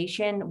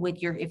conversation with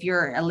if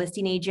you're a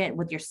listing agent,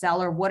 with your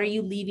seller. What are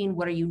you leaving?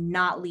 What are you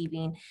not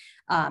leaving?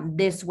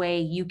 This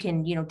way you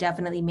can,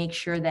 definitely make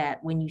sure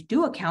that when you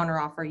do a counter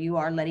offer, you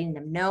are letting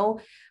them know.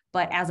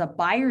 But as a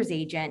buyer's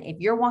agent, if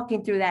you're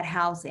walking through that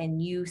house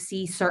and you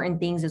see certain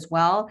things as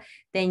well,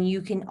 then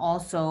you can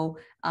also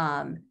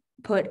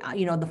put,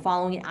 the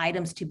following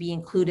items to be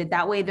included.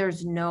 That way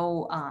there's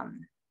no,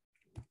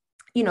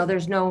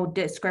 there's no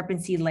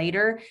discrepancy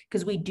later,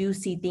 because we do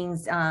see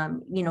things,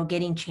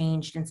 getting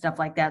changed and stuff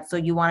like that. So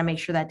you want to make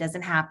sure that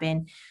doesn't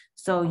happen.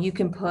 So you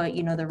can put,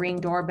 the Ring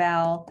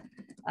doorbell.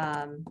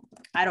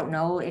 I don't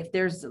know if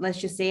let's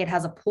just say it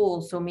has a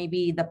pool. So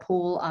maybe the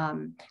pool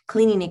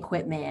cleaning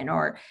equipment,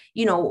 or,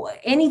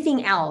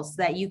 anything else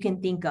that you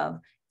can think of.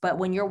 But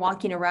when you're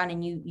walking around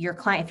and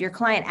if your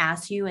client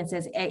asks you and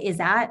says, is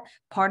that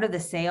part of the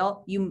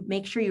sale? You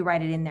make sure you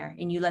write it in there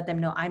and you let them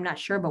know, I'm not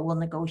sure, but we'll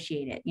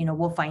negotiate it.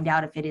 We'll find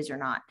out if it is or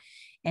not.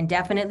 And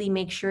definitely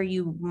make sure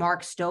you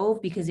mark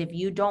stove, because if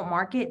you don't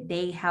mark it,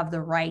 they have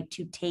the right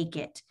to take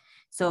it.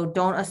 So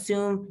don't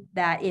assume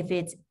that if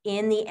it's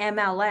in the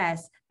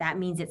MLS, that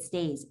means it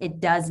stays. It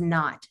does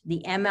not.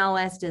 The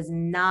MLS does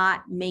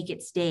not make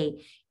it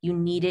stay. You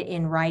need it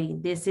in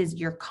writing. This is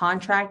your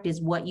contract, is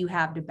what you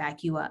have to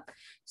back you up.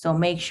 So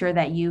make sure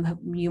that you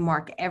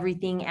mark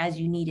everything as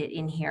you need it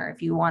in here.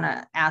 If you want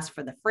to ask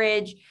for the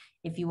fridge,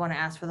 if you want to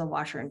ask for the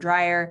washer and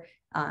dryer,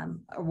 or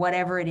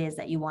whatever it is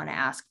that you want to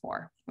ask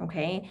for.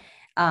 Okay.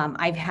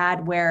 I've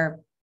had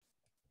where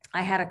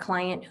I had a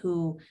client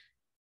who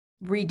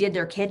redid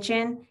their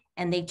kitchen,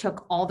 and they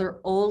took all their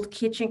old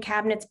kitchen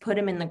cabinets, put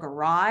them in the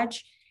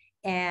garage.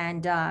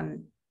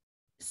 And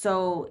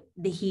so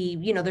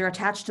they're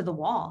attached to the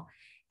wall.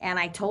 And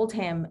I told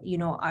him,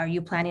 are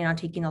you planning on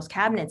taking those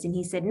cabinets? And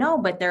he said, no,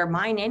 but they're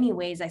mine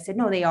anyways. I said,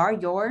 no, they are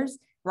yours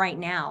right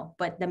now.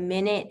 But the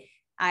minute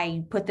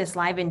I put this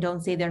live and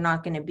don't say they're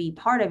not going to be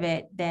part of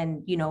it,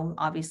 then,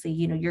 obviously,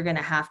 you're going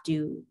to have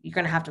to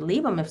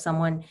leave them if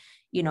someone,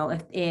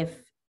 if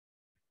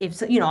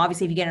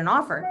obviously if you get an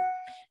offer.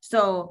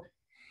 So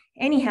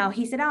anyhow,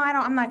 he said,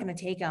 I'm not going to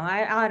take them.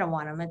 I don't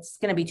want them. It's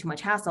going to be too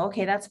much hassle.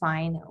 Okay, that's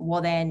fine.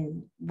 Well,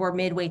 then we're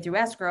midway through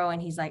escrow,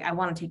 and he's like, I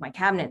want to take my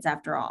cabinets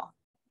after all.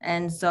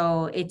 And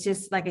so it's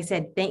just, like I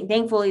said,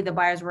 thankfully the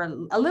buyers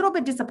were a little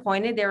bit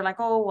disappointed. They were like,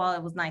 oh, well,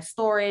 it was nice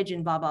storage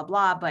and blah, blah,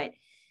 blah. But,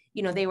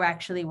 they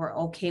were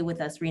okay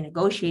with us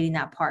renegotiating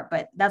that part.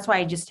 But that's why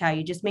I just tell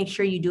you, just make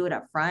sure you do it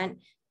up front.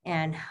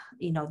 And,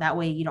 that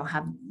way you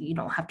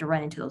don't have to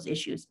run into those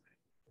issues.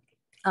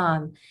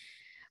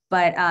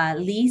 But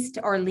leased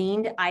or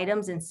liened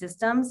items and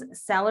systems,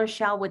 sellers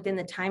shall, within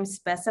the time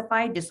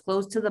specified,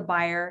 disclose to the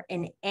buyer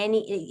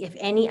if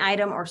any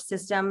item or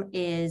system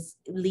is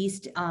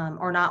leased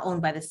or not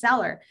owned by the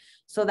seller.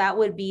 So that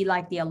would be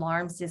like the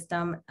alarm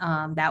system.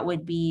 That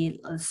would be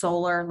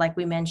solar, like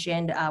we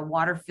mentioned,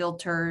 water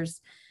filters,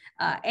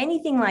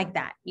 anything like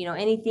that.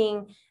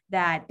 Anything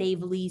that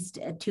they've leased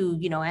to,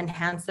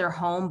 enhance their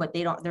home, but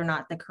they're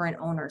not the current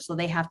owner. So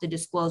they have to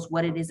disclose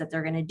what it is that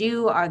they're going to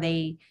do. Are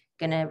they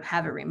going to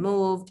have it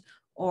removed,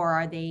 or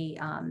are they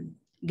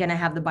going to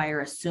have the buyer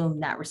assume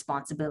that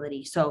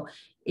responsibility? So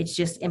it's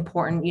just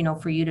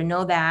important, for you to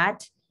know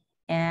that.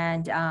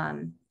 And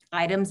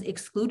items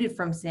excluded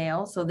from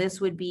sale. So this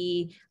would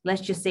be,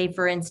 let's just say,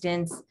 for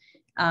instance,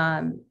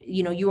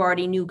 you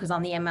already knew because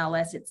on the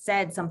MLS it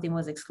said something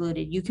was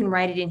excluded. You can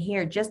write it in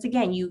here. Just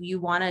again, you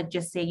want to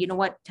just say,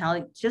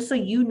 just so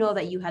you know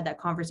that you had that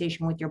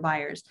conversation with your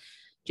buyers.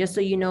 Just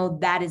so you know,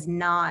 that is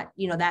not,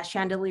 that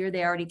chandelier,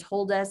 they already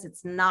told us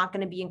it's not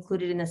going to be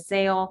included in the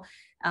sale,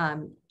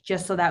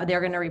 just so that they're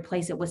going to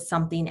replace it with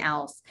something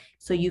else.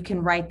 So you can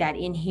write that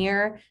in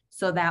here.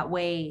 So that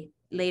way,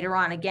 later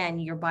on, again,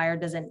 your buyer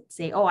doesn't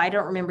say, oh, I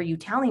don't remember you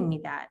telling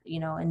me that,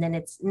 and then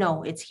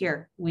it's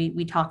here.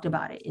 We talked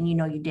about it, and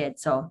you did.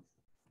 So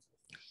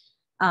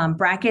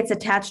brackets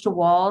attached to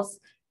walls,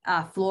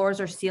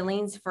 floors or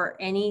ceilings for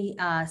any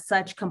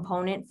such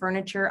component,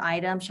 furniture,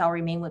 item shall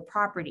remain with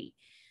property.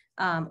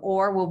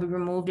 Or will be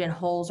removed, and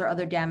holes or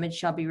other damage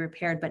shall be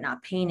repaired but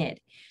not painted.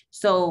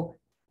 So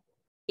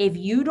if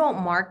you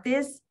don't mark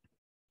this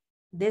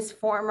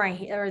form right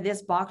here, or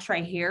this box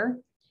right here,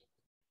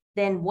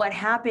 then what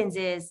happens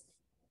is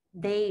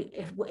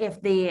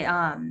if they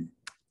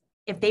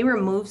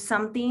remove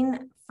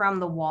something from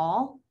the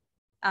wall,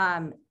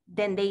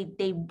 then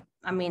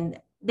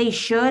they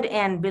should,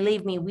 and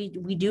believe me,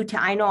 we do.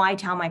 I know I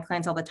tell my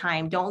clients all the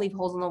time, don't leave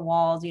holes in the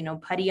walls,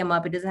 putty them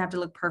up. It doesn't have to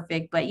look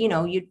perfect, but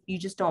you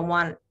just don't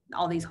want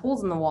all these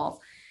holes in the walls.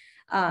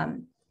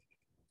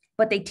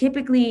 But they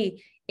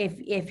typically,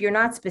 if you're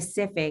not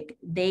specific,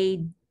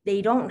 they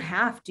don't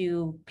have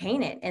to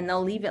paint it, and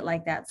they'll leave it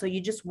like that. So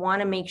you just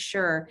want to make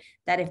sure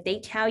that if they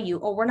tell you,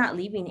 oh, we're not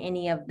leaving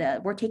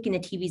we're taking the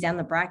TVs and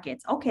the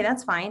brackets. Okay,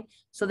 that's fine.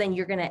 So then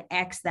you're going to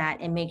X that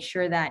and make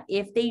sure that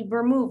if they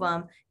remove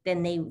them,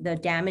 then the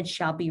damage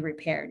shall be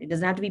repaired. It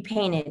doesn't have to be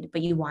painted,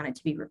 but you want it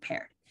to be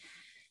repaired.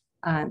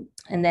 And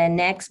then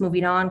next,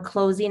 moving on,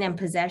 closing and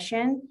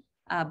possession.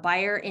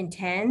 buyer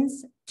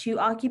intends to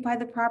occupy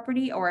the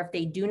property, or if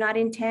they do not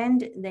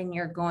intend, then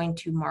you're going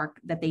to mark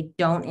that they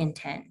don't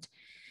intend.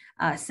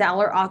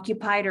 Seller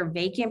occupied or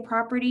vacant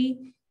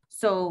property.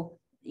 So,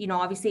 you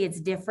know, obviously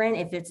it's different.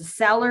 If it's a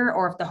seller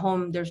or if the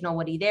home, there's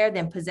nobody there,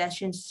 then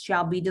possession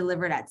shall be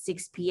delivered at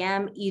 6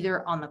 p.m.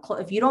 either on the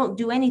if you don't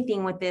do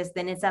anything with this,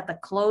 then it's at the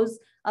close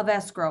of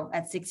escrow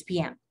at 6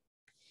 p.m.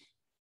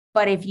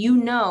 But if you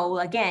know,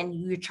 again,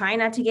 you're trying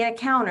not to get a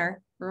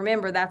counter,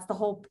 remember that's the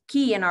whole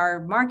key in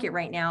our market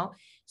right now.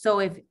 So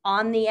if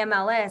on the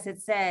MLS,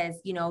 it says,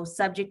 you know,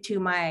 subject to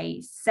my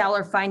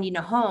seller finding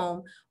a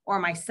home, or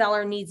my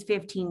seller needs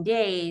 15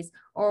 days,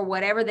 or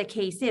whatever the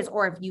case is,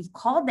 or if you've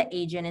called the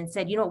agent and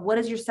said, you know, what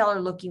is your seller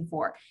looking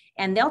for?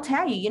 And they'll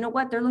tell you, you know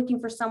what, they're looking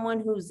for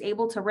someone who's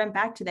able to rent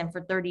back to them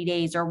for 30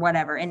 days or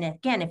whatever. And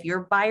again, if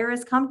your buyer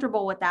is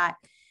comfortable with that,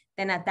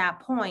 then at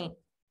that point,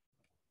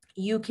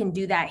 you can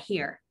do that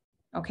here.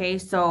 Okay,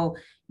 so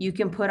you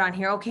can put on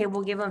here, okay,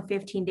 we'll give them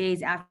 15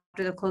 days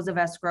after the close of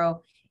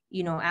escrow,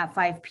 you know, at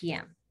 5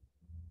 p.m.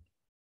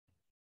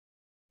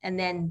 And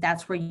then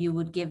that's where you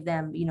would give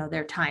them, you know,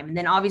 their time. And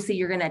then obviously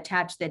you're going to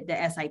attach the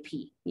SIP.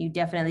 You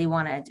definitely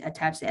want to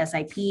attach the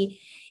SIP.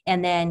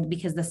 And then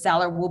because the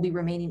seller will be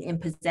remaining in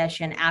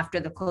possession after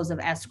the close of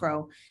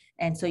escrow.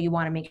 And so you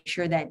want to make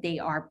sure that they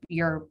are,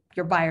 your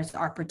buyers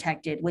are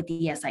protected with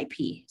the SIP.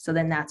 So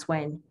then that's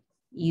when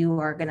you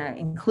are going to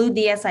include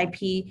the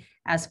SIP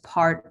as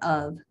part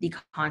of the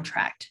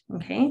contract.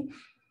 Okay.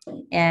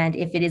 And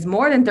if it is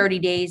more than 30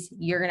 days,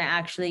 you're going to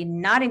actually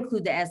not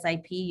include the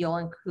SIP, you'll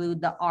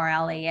include the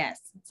RLAS.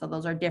 So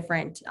those are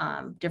different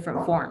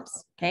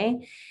forms.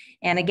 Okay.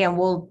 And again,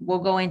 we'll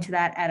go into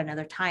that at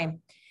another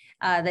time.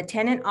 The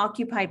tenant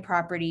occupied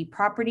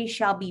property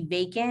shall be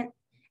vacant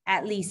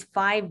at least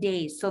 5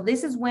 days. So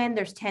this is when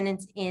there's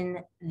tenants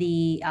in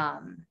the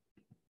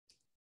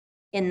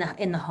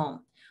home.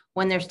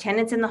 When there's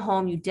tenants in the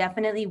home, you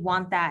definitely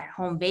want that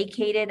home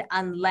vacated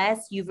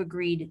unless you've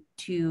agreed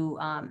to,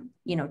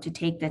 you know, to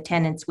take the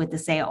tenants with the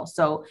sale.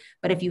 So,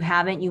 but if you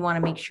haven't, you want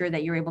to make sure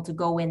that you're able to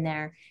go in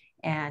there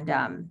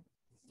and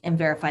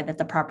verify that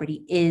the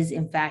property is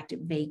in fact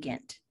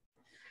vacant.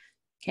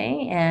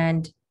 Okay,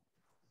 and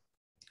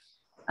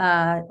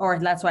or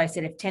that's why I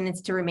said if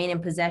tenants to remain in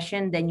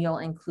possession, then you'll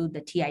include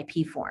the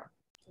TIP form.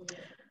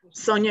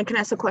 Sonia, can I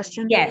ask a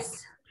question?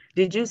 Yes.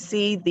 Did you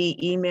see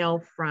the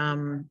email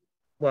from?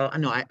 Well,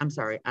 no, I'm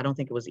sorry. I don't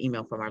think it was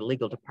email from our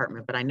legal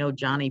department, but I know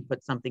Johnny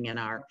put something in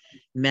our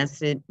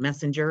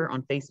messenger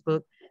on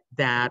Facebook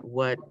that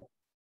what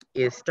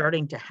is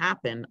starting to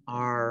happen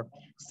are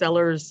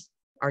sellers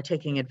are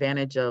taking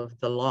advantage of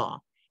the law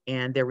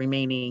and they're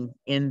remaining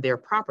in their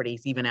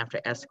properties even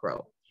after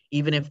escrow,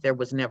 even if there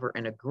was never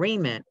an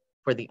agreement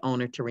for the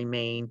owner to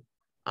remain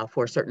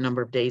for a certain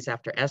number of days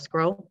after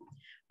escrow.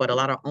 But a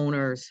lot of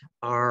owners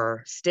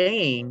are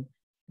staying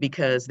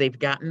because they've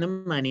gotten the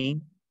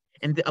money.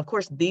 And of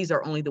course, these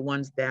are only the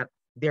ones that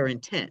their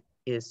intent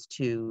is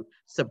to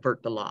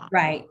subvert the law.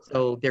 Right.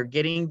 So they're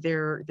getting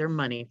their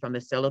money from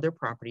the sale of their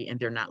property and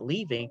they're not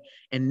leaving,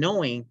 and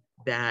knowing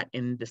that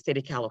in the state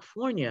of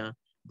California,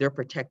 they're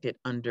protected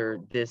under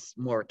this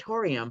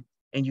moratorium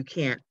and you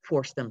can't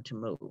force them to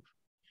move.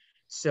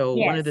 So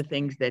one of the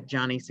things that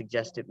Johnny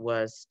suggested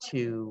was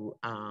to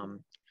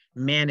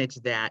manage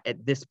that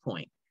at this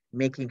point,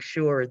 making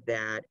sure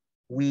that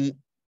we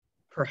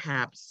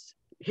perhaps,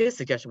 his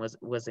suggestion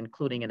was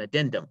including an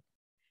addendum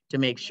to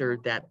make sure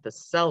that the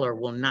seller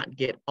will not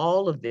get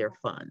all of their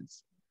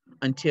funds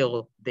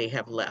until they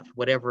have left,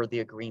 whatever the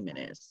agreement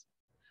is.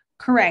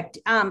 Correct.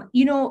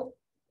 You know,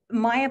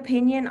 my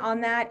opinion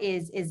on that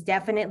is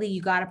definitely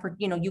you got to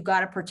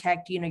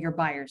protect, you know, your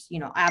buyers, you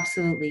know,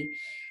 absolutely.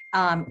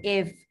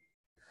 If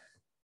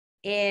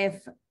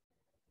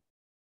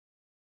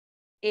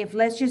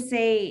let's just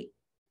say,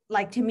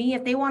 like, to me,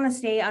 if they want to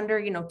stay under,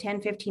 you know, 10,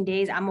 15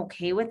 days, I'm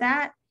okay with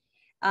that.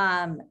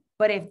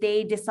 But if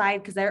they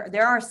decide, because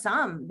there are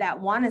some that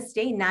want to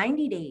stay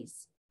 90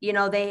 days, you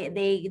know,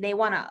 they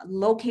want to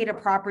locate a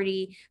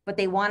property, but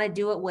they want to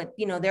do it with,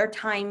 you know, their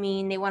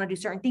timing, they want to do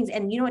certain things.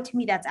 And you know what, to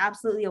me, that's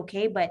absolutely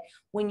okay. But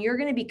when you're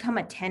going to become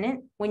a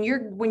tenant, when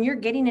you're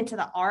getting into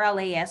the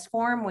RLAS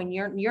form, when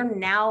you're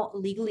now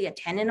legally a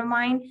tenant of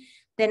mine,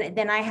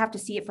 then I have to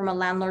see it from a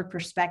landlord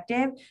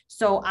perspective.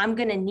 So I'm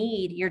going to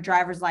need your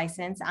driver's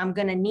license. I'm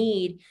going to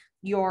need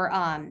your,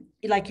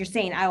 like you're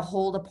saying, I'll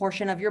hold a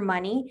portion of your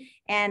money,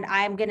 and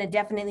I'm going to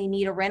definitely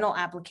need a rental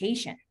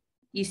application.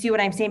 You see what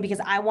I'm saying?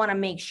 Because I want to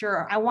make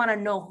sure, I want to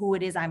know who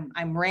it is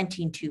I'm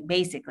renting to,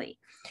 basically.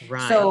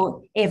 Right.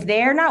 So if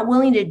they're not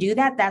willing to do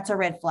that, that's a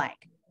red flag.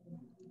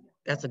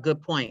 That's a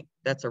good point.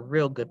 That's a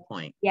real good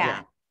point.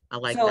 Yeah. I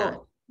like that.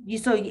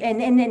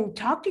 And then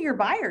talk to your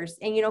buyers,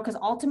 and, you know, because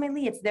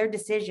ultimately it's their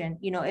decision.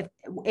 You know,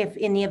 if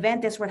in the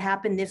event this would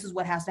happen, this is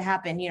what has to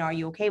happen. You know, are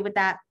you okay with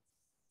that?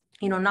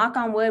 You know, knock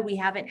on wood, we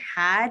haven't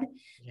had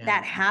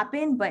that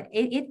happen, but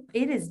it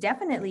is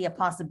definitely a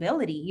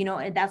possibility, you know,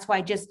 and that's why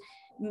just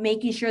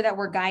making sure that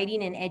we're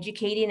guiding and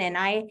educating. And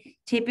I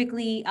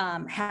typically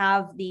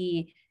have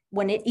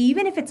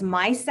even if it's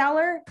my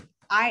seller,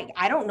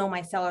 I don't know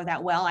my seller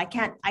that well. I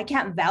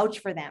can't vouch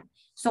for them.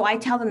 So I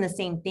tell them the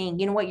same thing.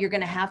 You know what? You're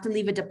going to have to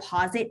leave a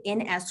deposit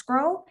in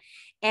escrow,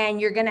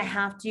 and you're going to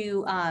have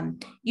to,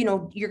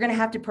 you're going to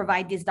have to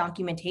provide this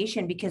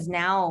documentation, because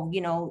now,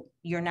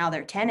 you're now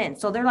their tenant.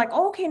 So they're like,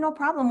 oh, okay, no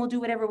problem. We'll do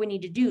whatever we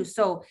need to do.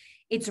 So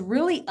it's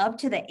really up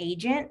to the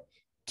agent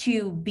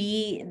to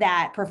be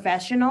that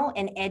professional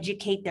and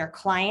educate their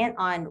client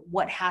on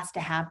what has to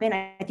happen.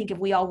 I think if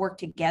we all work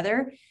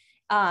together,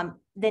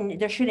 then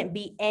there shouldn't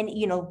be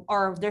any,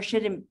 or there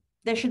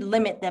should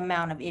limit the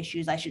amount of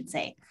issues, I should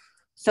say.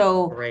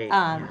 So, Great.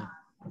 I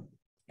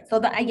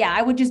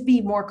would just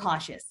be more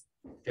cautious.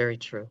 Very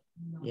true.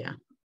 Yeah.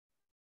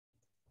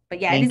 But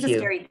yeah, it is a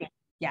scary thing.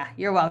 Yeah,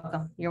 you're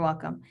welcome. You're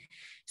welcome.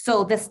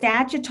 So the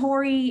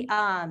statutory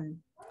and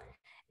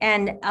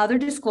other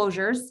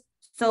disclosures.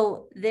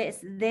 So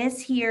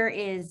this here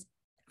is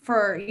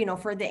for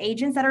the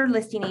agents that are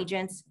listing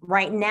agents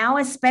right now,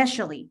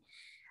 especially,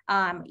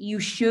 you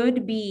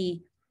should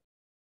be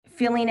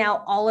filling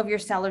out all of your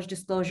seller's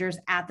disclosures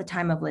at the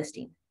time of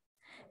listing,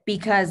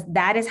 because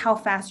that is how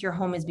fast your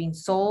home is being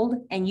sold.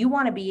 And you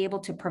want to be able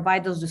to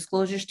provide those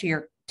disclosures to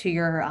your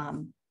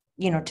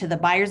to the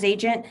buyer's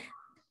agent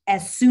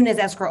as soon as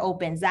escrow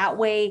opens. That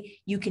way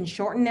you can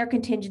shorten their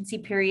contingency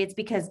periods,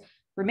 because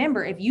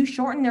remember, if you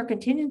shorten their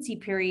contingency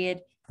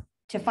period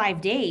to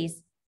 5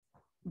 days,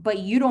 but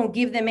you don't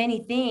give them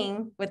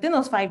anything within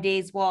those 5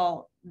 days,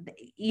 well,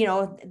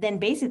 then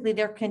basically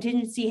their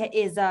contingency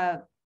is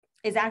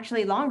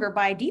actually longer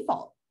by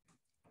default,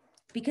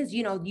 because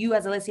you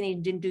as a listing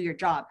agent didn't do your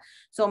job.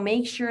 So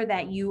make sure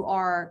that you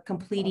are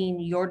completing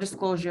your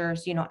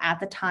disclosures at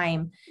the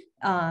time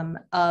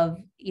of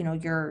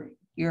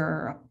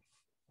your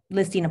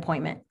listing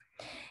appointment.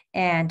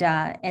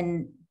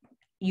 And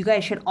you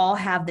guys should all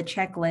have the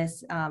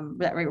checklist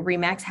that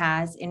RE/MAX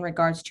has in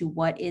regards to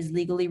what is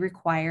legally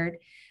required,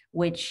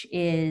 which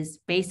is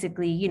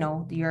basically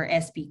your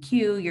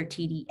SBQ, your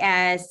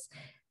TDS.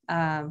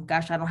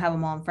 Gosh, I don't have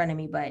them all in front of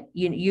me, but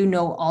you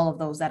know all of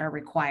those that are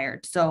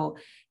required. So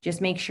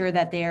just make sure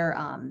that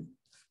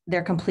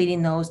they're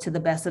completing those to the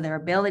best of their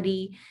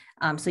ability.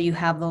 So you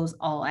have those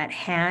all at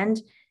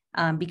hand,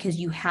 because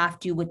you have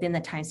to, within the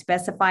time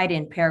specified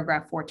in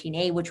paragraph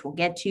 14A, which we'll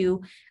get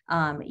to,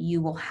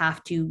 you will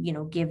have to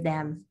give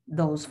them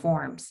those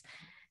forms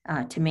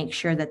to make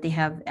sure that they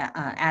have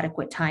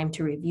adequate time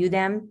to review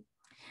them.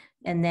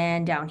 And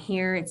then down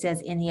here, it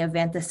says, in the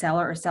event the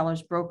seller or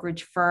seller's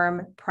brokerage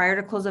firm prior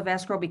to close of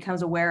escrow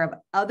becomes aware of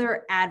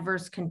other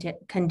adverse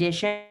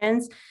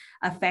conditions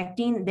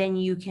affecting, then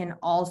you can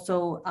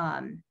also,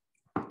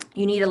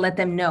 you need to let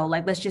them know.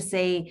 Like, let's just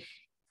say,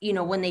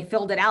 when they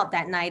filled it out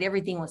that night,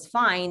 everything was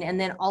fine. And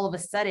then all of a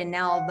sudden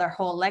now their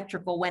whole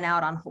electrical went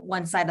out on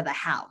one side of the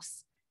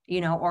house,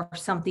 or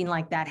something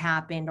like that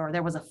happened, or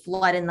there was a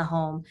flood in the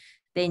home.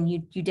 Then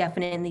you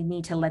definitely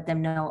need to let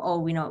them know, oh,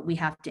 we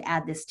have to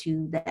add this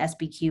to the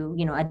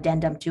SBQ,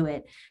 addendum to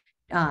it,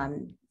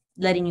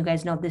 letting you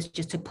guys know this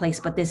just took place,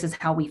 but this is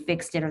how we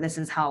fixed it, or this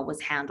is how it was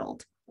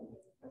handled.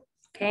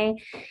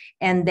 Okay.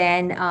 And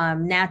then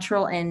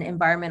natural and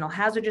environmental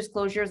hazard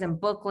disclosures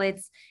and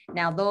booklets.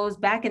 Now those,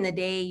 back in the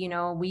day,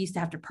 we used to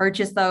have to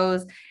purchase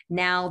those.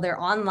 Now they're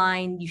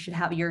online. You should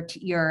have your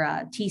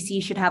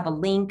TC should have a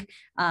link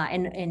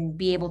and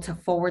be able to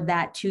forward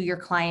that to your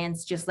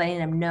clients, just letting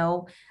them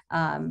know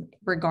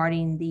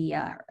regarding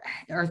the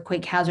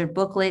earthquake hazard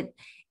booklet.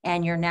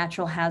 And your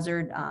natural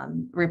hazard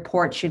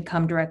report should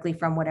come directly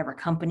from whatever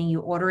company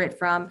you order it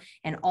from.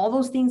 And all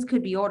those things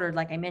could be ordered,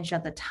 like I mentioned,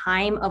 at the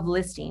time of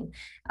listing.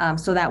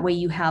 So that way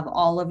you have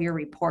all of your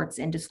reports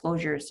and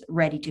disclosures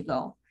ready to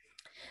go.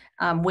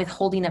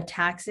 Withholding of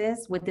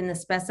taxes within the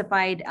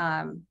specified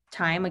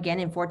time, again,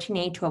 in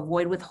 14A, to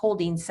avoid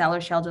withholding, seller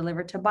shall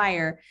deliver to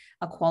buyer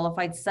a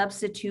qualified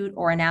substitute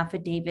or an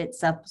affidavit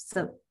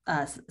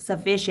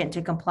sufficient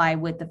to comply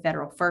with the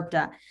federal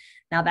FERPTA.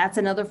 Now that's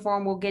another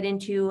form we'll get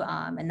into,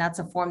 and that's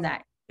a form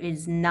that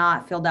is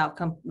not filled out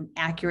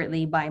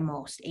accurately by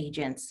most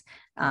agents.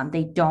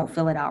 They don't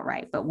fill it out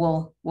right, but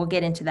we'll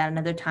get into that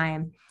another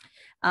time.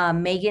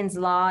 Megan's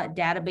Law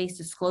database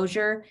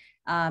disclosure.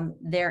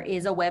 There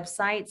is a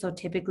website. So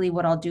typically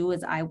what I'll do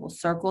is I will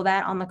circle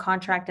that on the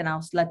contract, and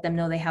I'll let them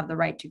know they have the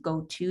right to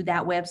go to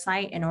that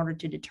website in order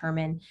to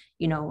determine,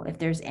 if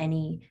there's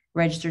any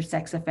registered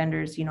sex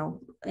offenders,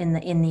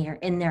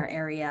 in their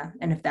area,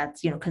 and if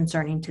that's,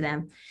 concerning to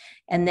them.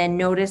 And then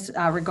notice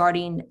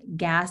regarding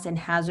gas and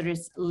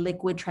hazardous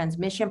liquid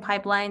transmission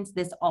pipelines.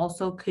 This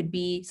also could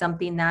be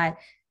something that,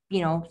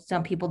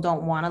 some people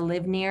don't want to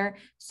live near.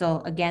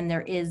 So again,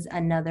 there is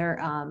another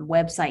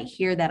website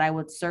here that I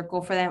would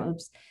circle for them.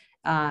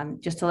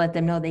 Just to let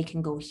them know they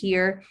can go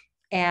here,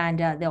 and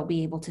they'll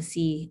be able to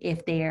see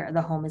if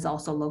the home is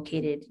also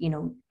located,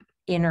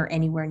 in or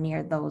anywhere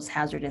near those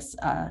hazardous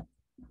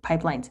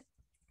pipelines.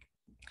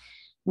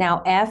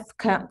 Now, F,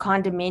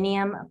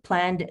 condominium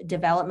planned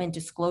development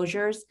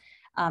disclosures.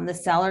 The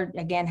seller,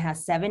 again,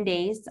 has 7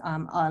 days,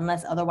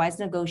 unless otherwise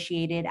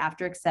negotiated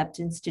after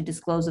acceptance, to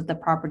disclose if the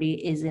property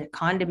is a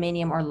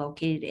condominium or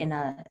located in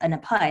a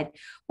PUD,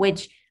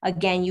 which,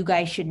 again, you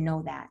guys should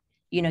know that.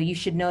 You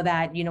should know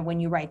that, when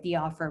you write the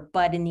offer.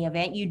 But in the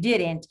event you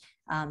didn't,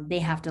 they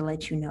have to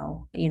let you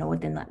know,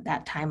 within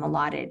that time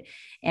allotted.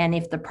 And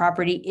if the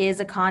property is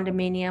a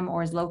condominium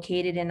or is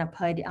located in a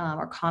PUD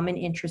or common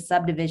interest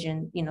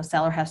subdivision,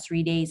 seller has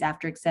 3 days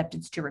after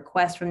acceptance to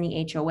request from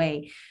the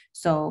HOA.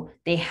 So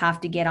they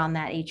have to get on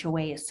that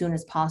HOA as soon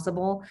as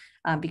possible,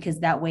 because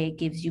that way it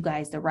gives you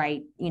guys the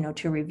right,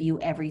 to review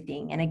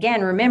everything. And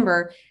again,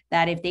 remember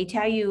that if they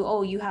tell you,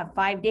 oh, you have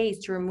 5 days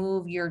to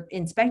remove your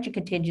inspection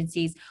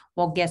contingencies,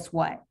 well, guess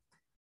what?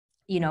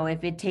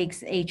 If it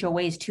takes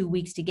HOAs 2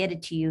 weeks to get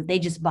it to you, they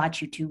just bought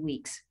you 2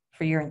 weeks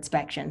for your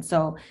inspection.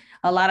 So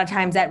a lot of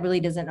times that really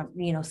doesn't,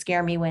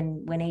 scare me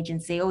when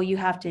agents say, oh, you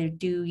have to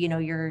do,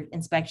 your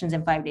inspections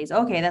in 5 days.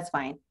 Okay, that's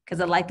fine. Because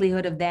the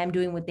likelihood of them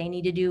doing what they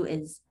need to do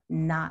is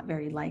not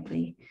very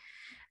likely.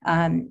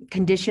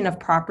 Condition of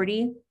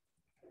property.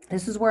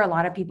 This is where a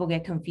lot of people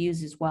get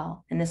confused as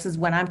well. And this is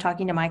when I'm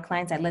talking to my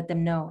clients, I let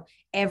them know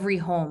every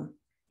home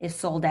is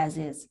sold as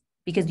is,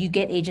 because you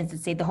get agents that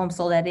say the home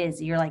sold as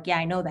is. You're like, yeah,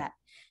 I know that.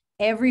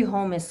 Every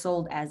home is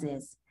sold as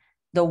is,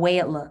 the way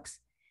it looks,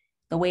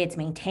 the way it's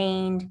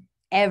maintained,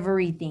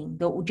 everything,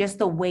 just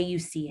the way you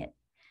see it.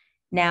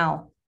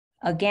 Now,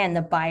 again,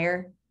 the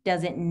buyer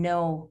doesn't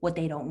know what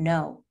they don't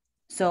know.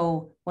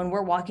 So when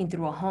we're walking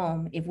through a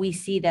home, if we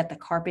see that the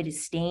carpet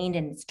is stained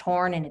and it's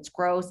torn and it's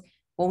gross,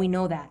 well, we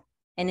know that.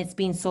 And it's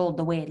being sold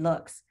the way it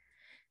looks,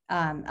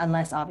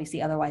 unless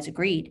obviously otherwise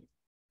agreed.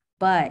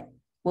 But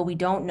what we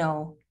don't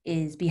know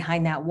is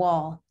behind that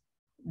wall,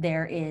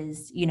 there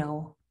is,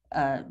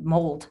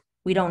 mold.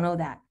 We don't know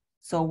that.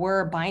 So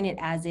we're buying it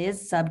as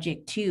is,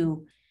 subject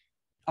to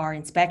our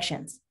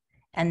inspections.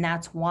 And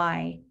that's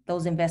why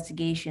those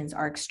investigations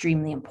are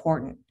extremely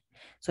important.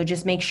 So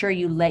just make sure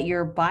you let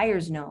your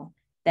buyers know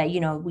that,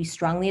 we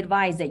strongly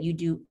advise that you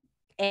do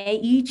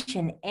each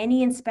and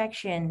any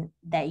inspection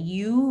that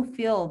you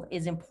feel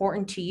is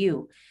important to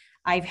you.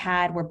 I've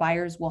had where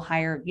buyers will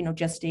hire,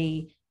 just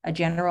a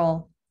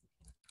general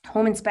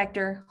home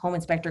inspector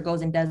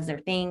goes and does their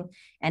thing.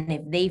 And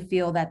if they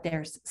feel that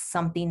there's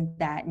something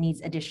that needs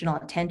additional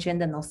attention,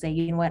 then they'll say,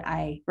 you know what,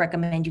 I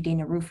recommend you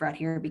gain a roofer out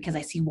here because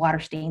I see water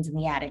stains in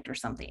the attic or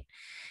something.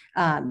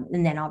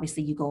 And then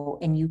obviously you go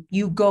and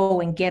you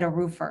go and get a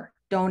roofer.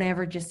 Don't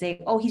ever just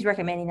say, oh, he's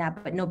recommending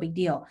that, but no big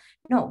deal.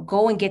 No,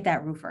 go and get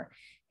that roofer.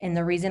 And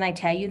the reason I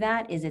tell you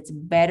that is it's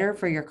better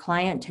for your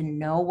client to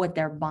know what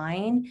they're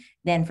buying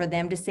than for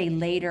them to say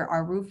later,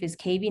 our roof is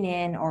caving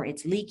in or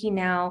it's leaking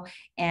now.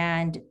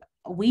 And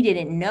we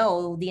didn't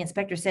know, the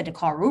inspector said to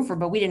call a roofer,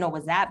 but we didn't know it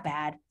was that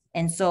bad.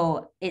 And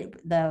so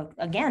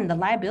the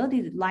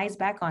liability lies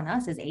back on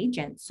us as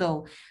agents.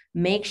 So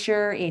make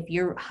sure if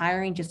you're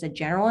hiring just a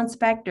general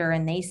inspector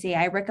and they say,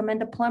 I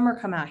recommend a plumber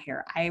come out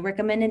here, I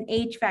recommend an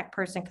HVAC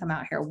person come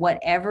out here,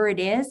 whatever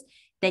it is,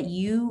 that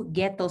you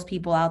get those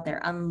people out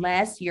there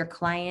unless your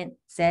client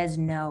says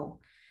no.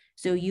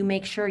 So you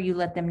make sure you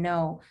let them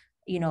know,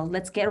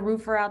 let's get a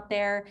roofer out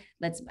there.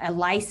 A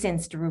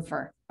licensed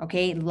roofer,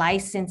 okay?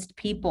 Licensed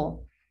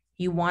people.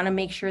 You want to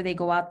make sure they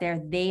go out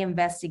there, they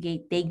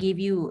investigate, they give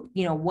you,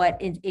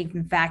 what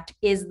in fact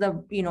is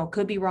the,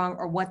 could be wrong,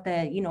 or what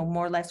the,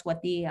 more or less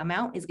what the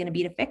amount is going to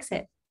be to fix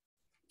it.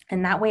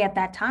 And that way at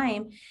that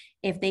time,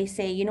 if they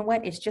say, you know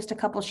what, it's just a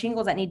couple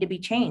shingles that need to be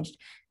changed,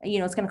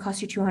 it's going to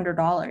cost you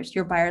 $200.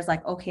 Your buyer's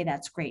like, okay,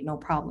 that's great. No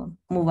problem.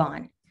 Move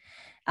on.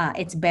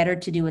 It's better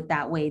to do it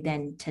that way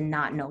than to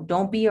not know.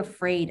 Don't be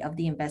afraid of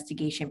the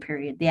investigation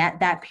period.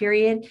 That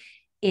period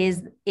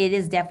is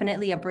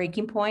definitely a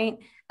breaking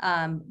point.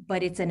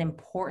 But it's an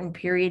important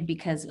period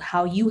because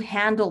how you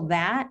handle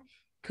that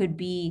could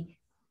be,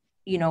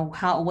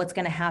 what's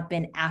going to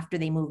happen after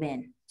they move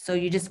in. So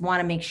you just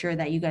want to make sure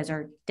that you guys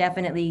are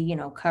definitely,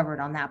 covered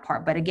on that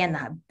part. But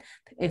again,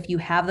 if you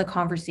have the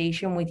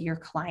conversation with your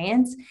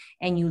clients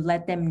and you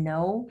let them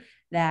know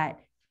that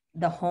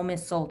the home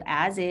is sold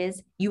as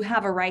is, you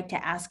have a right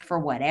to ask for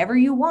whatever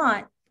you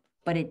want,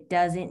 but it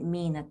doesn't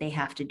mean that they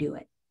have to do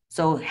it.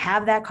 So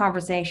have that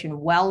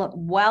conversation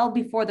well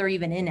before they're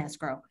even in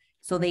escrow.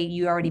 So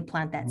you already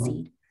plant that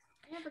seed.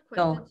 I have a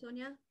question,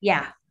 Sonia.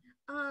 Yeah.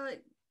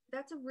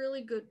 That's a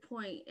really good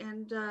point.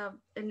 And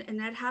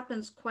that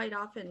happens quite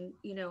often.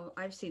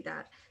 I've seen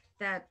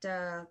that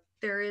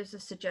there is a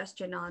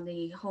suggestion on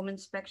the home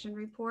inspection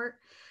report.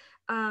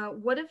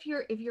 What if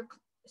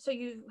so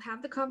you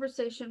have the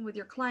conversation with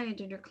your client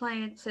and your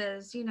client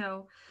says,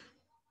 no,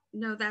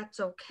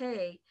 that's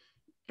okay.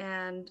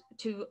 And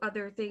to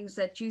other things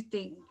that you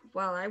think,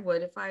 well, I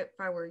would if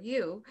I were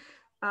you,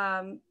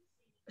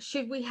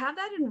 should we have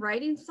that in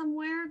writing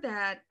somewhere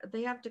that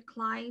they have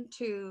declined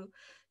to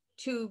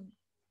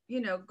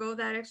go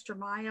that extra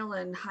mile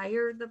and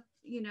hire the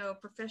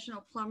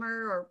professional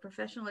plumber or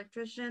professional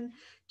electrician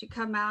to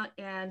come out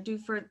and do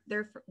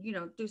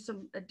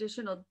some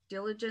additional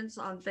diligence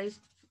on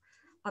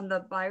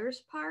the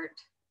buyer's part?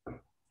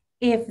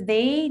 If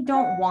they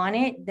don't want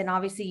it, then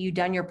obviously you've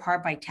done your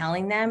part by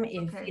telling them.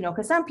 If, Okay. you know,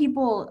 because some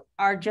people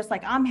are just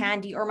like, I'm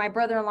handy, or my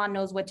brother-in-law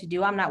knows what to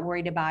do. I'm not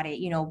worried about it,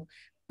 you know.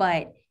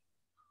 But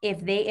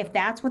if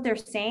that's what they're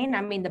saying, I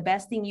mean, the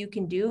best thing you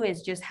can do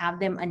is just have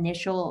them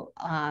initial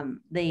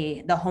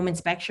the home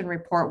inspection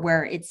report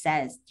where it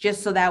says,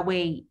 just so that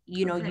way,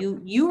 you know, Okay.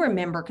 you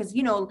remember, because,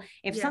 you know,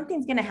 if Yeah.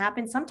 something's going to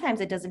happen,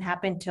 sometimes it doesn't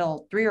happen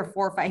till 3 or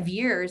 4 or 5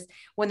 years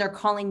when they're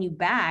calling you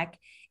back.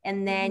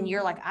 And then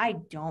you're like, I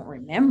don't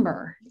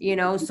remember, you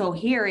know. So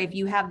here, if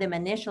you have them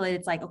initially,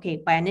 it's like,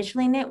 okay, by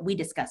initialing it, we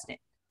discussed it.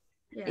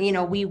 Yes. You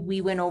know,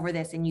 we went over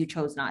this and you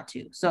chose not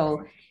to.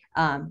 So Okay.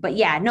 but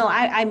yeah, no,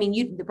 I mean,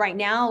 you right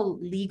now,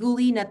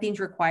 legally, nothing's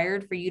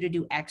required for you to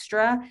do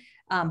extra.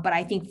 But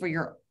I think for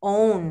your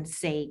own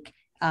sake,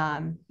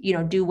 you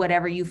know, do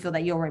whatever you feel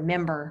that you'll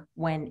remember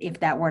when,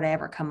 if that were to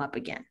ever come up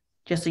again,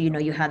 just so you know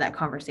you had that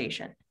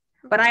conversation.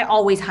 But I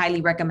always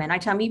highly recommend, I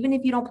tell them, even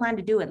if you don't plan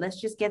to do it, let's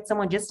just get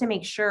someone just to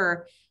make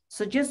sure.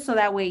 So just so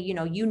that way, you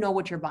know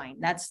what you're buying.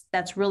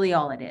 That's really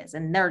all it is.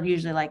 And they're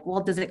usually like,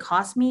 well, does it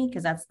cost me?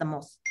 Because that's the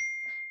most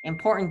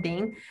important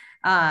thing.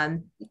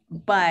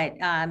 But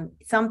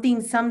some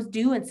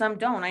do and some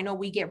don't. I know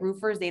we get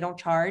roofers, they don't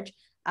charge.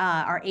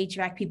 Our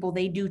HVAC people,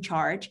 they do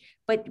charge,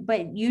 but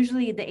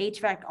usually the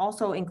HVAC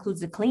also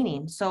includes the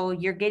cleaning. So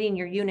you're getting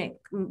your unit,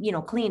 you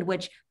know, cleaned,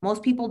 which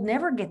most people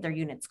never get their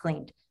units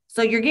cleaned.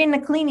 So you're getting the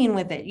cleaning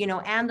with it, you know,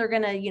 and they're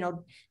going to, you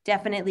know,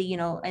 definitely, you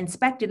know,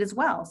 inspect it as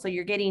well. So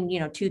you're getting, you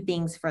know, 2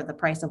 things for the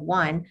price of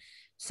one.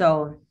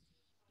 So,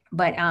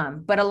 but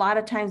a lot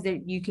of times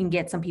that you can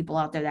get some people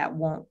out there that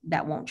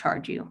won't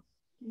charge you.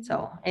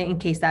 So in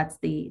case that's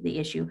the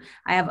issue,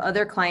 I have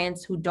other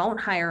clients who don't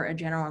hire a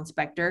general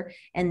inspector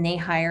and they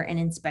hire an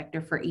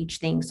inspector for each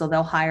thing. So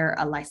they'll hire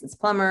a licensed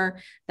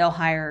plumber, they'll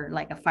hire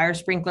like a fire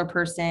sprinkler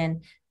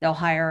person, they'll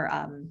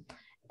hire,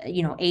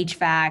 you know,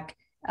 HVAC,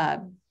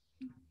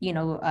 you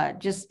know,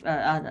 just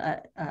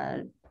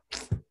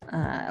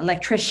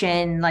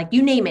electrician, like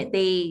you name it,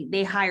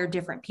 they hire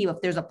different people.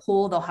 If there's a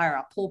pool, they'll hire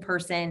a pool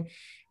person.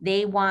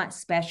 They want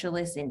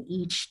specialists in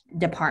each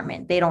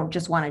department. They don't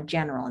just want a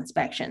general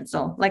inspection.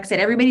 So like I said,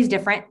 everybody's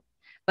different,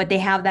 but they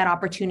have that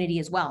opportunity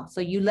as well.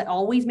 So you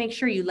always make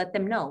sure you let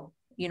them know,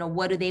 you know,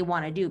 what do they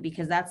want to do?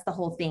 Because that's the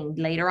whole thing.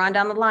 Later on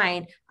down the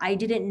line, I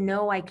didn't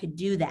know I could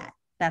do that.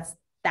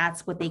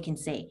 That's what they can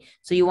say.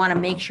 So you want to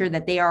make sure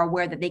that they are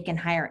aware that they can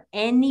hire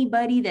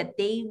anybody that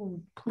they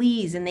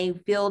please and they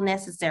feel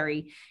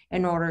necessary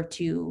in order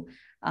to,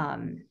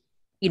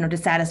 you know, to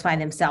satisfy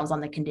themselves on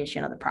the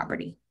condition of the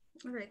property.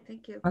 All right,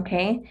 thank you.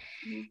 Okay.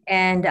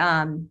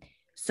 And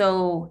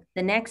so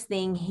the next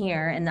thing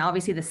here, and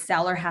obviously the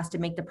seller has to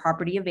make the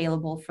property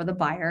available for the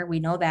buyer. We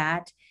know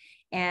that.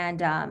 And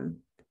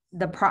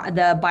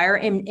the buyer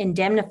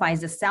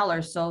indemnifies the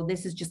seller. So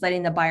this is just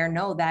letting the buyer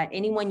know that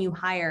anyone you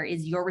hire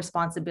is your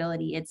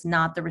responsibility. It's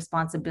not the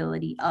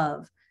responsibility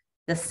of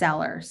the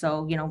seller.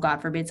 So, you know,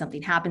 God forbid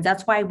something happens.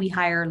 That's why we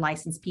hire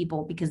licensed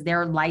people, because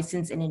they're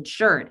licensed and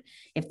insured.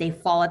 If they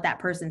fall at that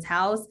person's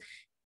house,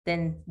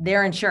 then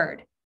they're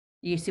insured.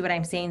 You see what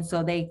I'm saying?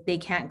 So they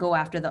can't go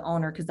after the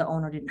owner because the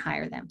owner didn't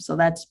hire them. So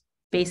that's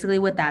basically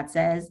what that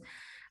says.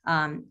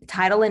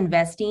 Title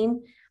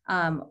investing,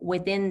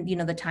 within, you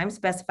know, the time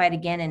specified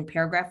again in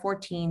paragraph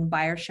 14,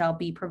 buyer shall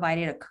be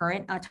provided a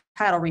current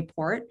title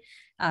report.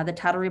 The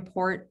title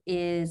report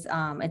is,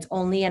 it's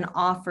only an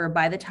offer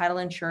by the title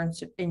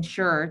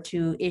insurer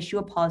to issue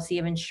a policy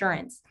of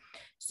insurance.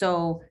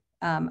 So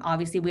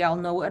obviously we all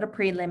know what a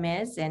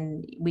prelim is,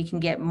 and we can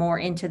get more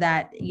into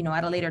that, you know,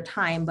 at a later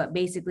time, but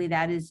basically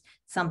that is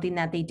something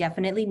that they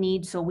definitely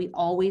need. So we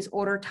always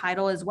order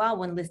title as well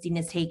when listing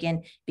is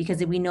taken,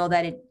 because we know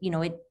that it, you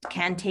know, it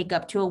can take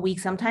up to a week,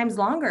 sometimes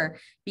longer,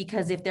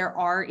 because if there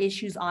are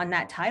issues on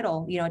that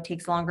title, you know, it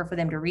takes longer for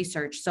them to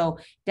research. So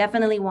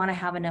definitely want to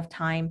have enough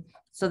time,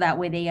 so that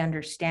way they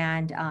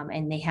understand,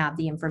 and they have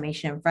the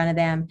information in front of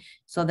them.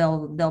 So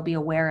they'll be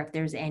aware if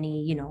there's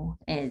any, you know,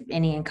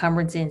 any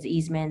encumbrances,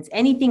 easements,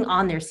 anything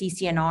on their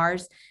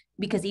CC&Rs,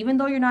 because even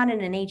though you're not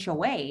in an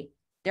HOA,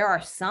 there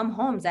are some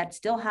homes that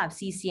still have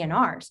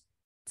CC&Rs.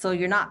 So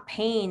you're not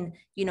paying,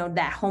 you know,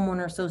 that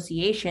homeowner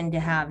association to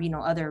have, you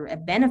know, other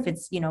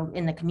benefits, you know,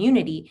 in the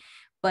community,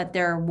 but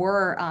there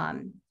were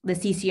the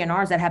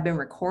CC&Rs that have been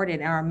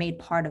recorded and are made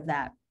part of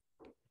that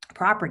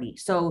property.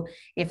 So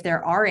if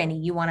there are any,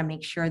 you want to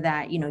make sure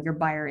that, you know, your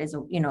buyer is,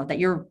 you know, that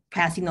you're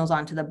passing those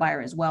on to the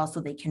buyer as well, so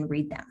they can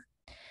read them.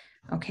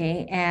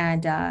 Okay.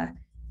 And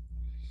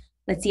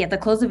let's see, at the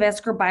close of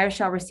escrow, buyer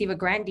shall receive a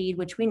grant deed,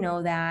 which we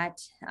know that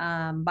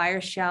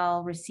buyer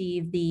shall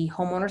receive the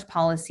homeowner's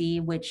policy,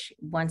 which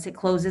once it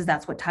closes,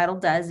 that's what title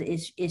does,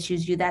 is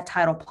issues you that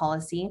title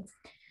policy.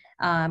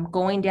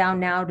 Going down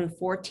now to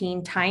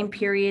 14, time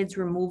periods,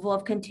 removal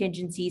of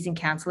contingencies, and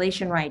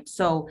cancellation rights.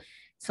 So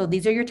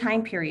these are your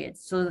time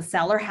periods. So the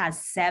seller has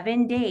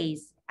 7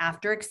 days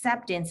after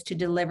acceptance to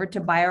deliver to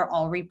buyer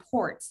all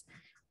reports.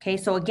 Okay,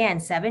 so again,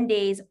 7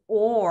 days,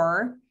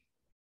 or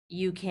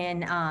you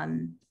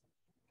can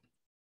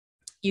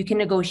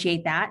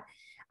negotiate that.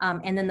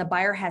 And then the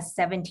buyer has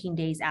 17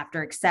 days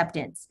after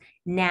acceptance.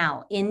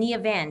 Now, in the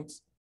event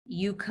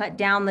you cut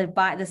down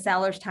the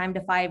seller's time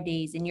to 5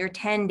 days and you're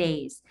 10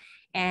 days,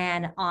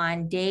 and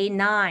on day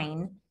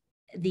 9,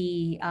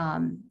 the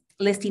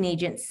listing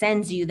agent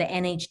sends you the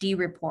NHD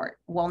report.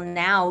 Well,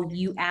 now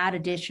you add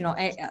additional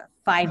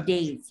 5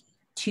 days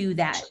to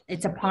that.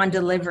 It's upon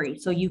delivery.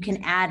 So you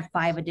can add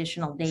 5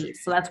 additional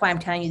days. So that's why I'm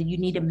telling you that you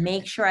need to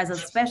make sure,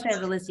 especially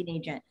as a listing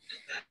agent,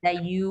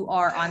 that you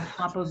are on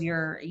top of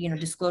your,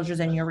 disclosures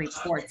and your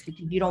reports,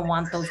 because you don't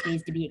want those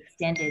days to be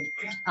extended,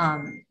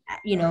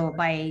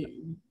 by,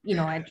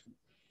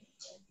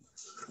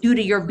 due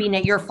to your being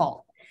at your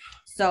fault.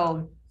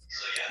 So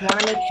want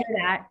to make sure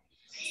that.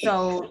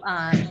 So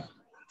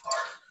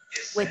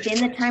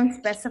within the time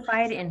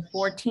specified in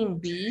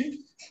 14B,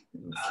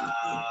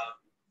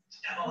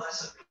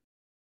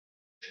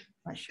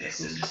 not sure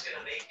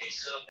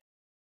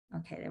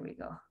okay, there we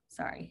go.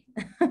 Sorry,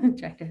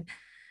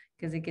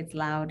 because it gets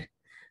loud.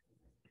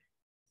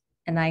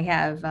 And I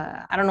have,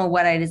 I don't know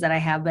what it is that I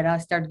have, but I'll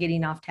start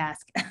getting off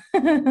task.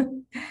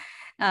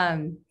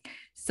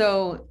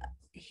 So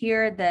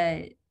here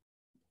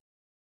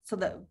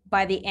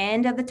by the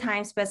end of the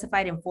time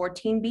specified in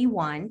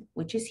 14B1,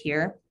 which is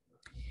here,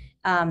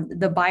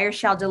 the buyer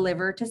shall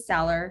deliver to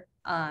seller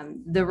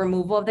the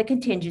removal of the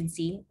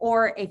contingency,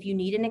 or if you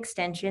need an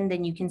extension,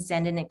 then you can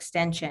send an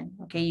extension.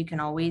 Okay, you can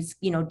always,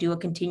 do a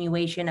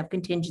continuation of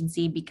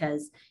contingency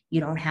because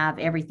you don't have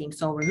everything.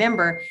 So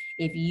remember,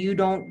 if you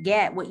don't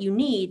get what you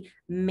need,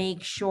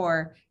 make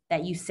sure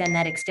that you send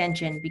that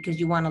extension, because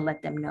you want to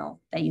let them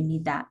know that you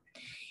need that.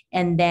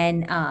 And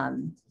then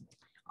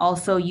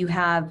also you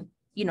have,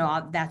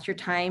 that's your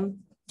time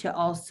to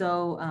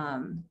also,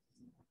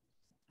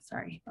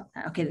 sorry about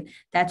that. Okay,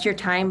 that's your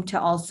time to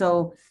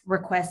also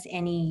request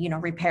any,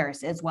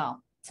 repairs as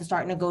well, to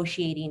start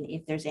negotiating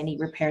if there's any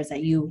repairs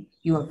that you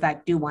in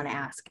fact do want to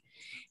ask.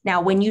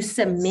 Now, when you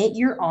submit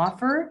your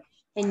offer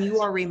and you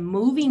are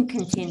removing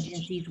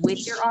contingencies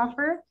with your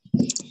offer,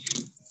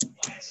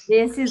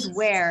 this is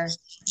where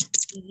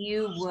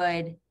you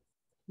would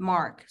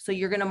mark. So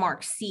you're going to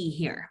mark C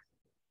here.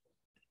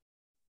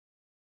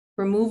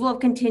 Removal of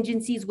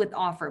contingencies with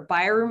offer.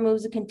 Buyer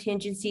removes a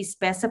contingency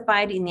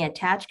specified in the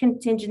attached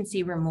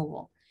contingency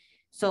removal.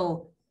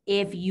 So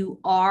if you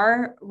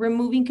are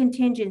removing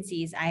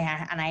contingencies, I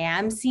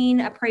am seeing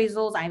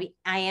appraisals,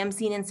 I am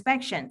seeing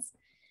inspections.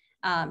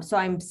 So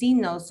I'm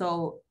seeing those.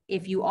 So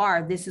if you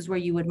are, this is where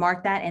you would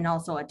mark that and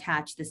also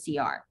attach the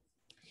CR.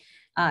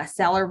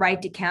 Seller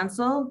right to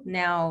cancel.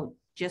 Now,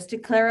 just to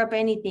clear up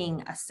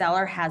anything, a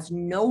seller has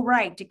no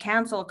right to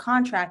cancel a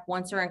contract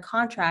once they're in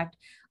contract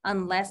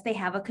unless they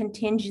have a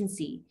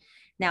contingency.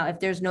 Now,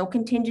 if there's no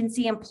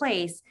contingency in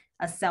place,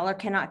 a seller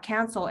cannot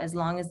cancel as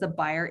long as the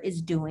buyer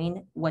is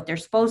doing what they're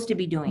supposed to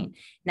be doing.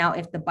 Now,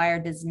 if the buyer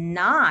does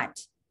not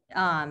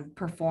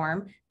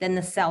perform, then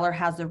the seller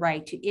has the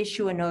right to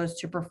issue a notice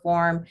to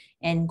perform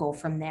and go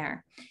from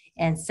there.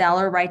 And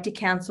seller right to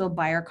cancel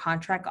buyer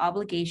contract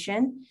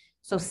obligation.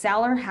 So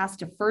seller has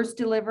to first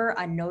deliver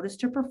a notice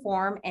to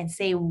perform and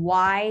say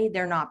why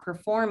they're not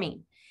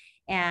performing.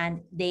 And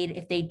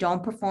if they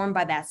don't perform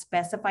by that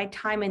specified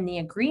time in the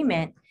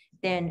agreement,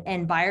 then,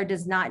 and buyer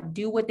does not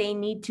do what they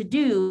need to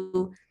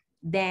do,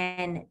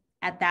 then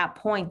at that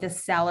point, the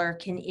seller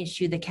can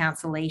issue the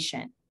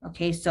cancellation.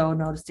 Okay, so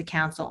notice to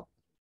cancel.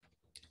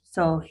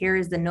 So here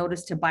is the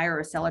notice to buyer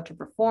or seller to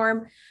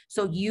perform.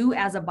 So you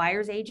as a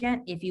buyer's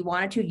agent, if you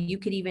wanted to, you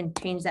could even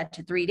change that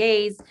to 3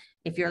 days.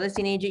 If you're a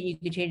listing agent, you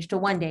could change it to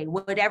 1 day,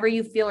 whatever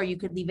you feel, or you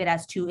could leave it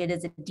as 2. It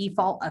is a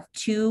default of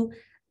 2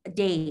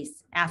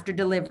 days after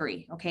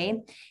delivery.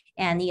 Okay.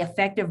 And the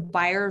effective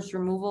buyer's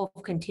removal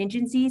of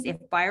contingencies. If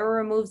buyer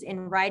removes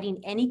in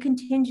writing any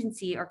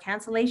contingency or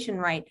cancellation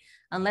right,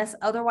 unless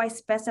otherwise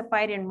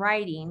specified in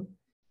writing,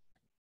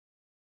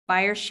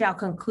 buyer shall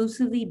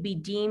conclusively be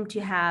deemed to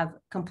have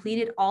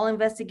completed all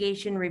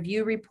investigation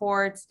review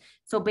reports.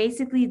 So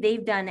basically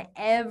they've done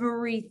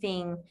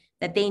everything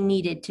that they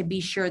needed to be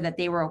sure that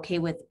they were okay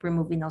with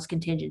removing those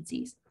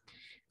contingencies.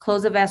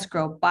 Close of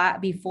escrow.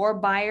 Before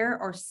buyer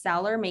or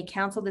seller may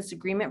cancel this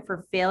agreement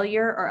for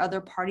failure or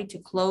other party to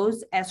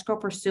close escrow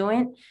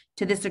pursuant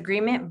to this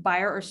agreement,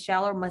 buyer or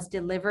seller must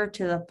deliver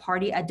to the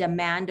party a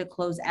demand to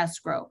close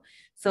escrow.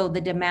 So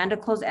the demand to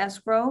close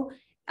escrow,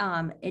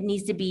 it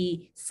needs to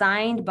be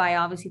signed by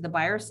obviously the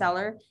buyer or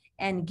seller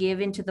and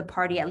given to the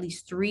party at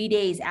least 3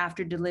 days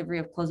after delivery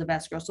of close of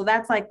escrow. So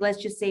that's like,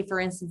 let's just say, for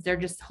instance, they're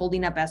just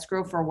holding up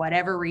escrow for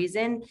whatever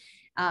reason,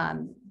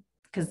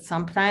 because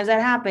sometimes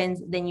that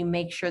happens, then you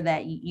make sure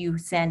that you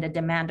send a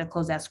demand to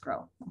close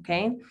escrow,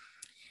 okay?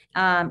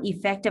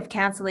 Effective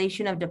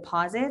cancellation of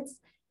deposits.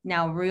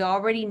 Now, we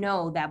already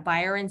know that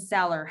buyer and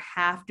seller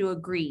have to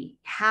agree.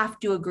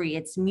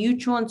 It's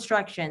mutual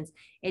instructions.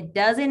 It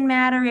doesn't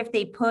matter if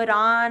they put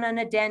on an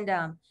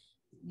addendum,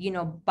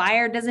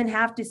 buyer doesn't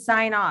have to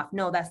sign off.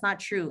 No, that's not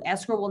true.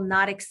 Escrow will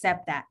not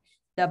accept that.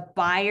 The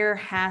buyer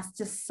has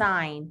to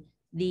sign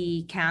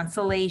the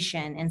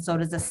cancellation, and so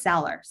does the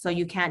seller. So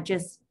you can't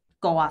just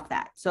go off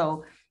that.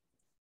 So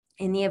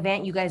In the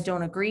event you guys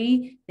don't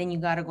agree, then you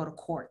got to go to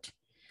court.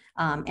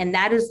 And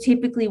that is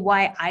typically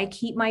why I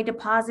keep my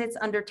deposits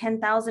under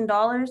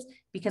 $10,000,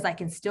 because I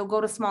can still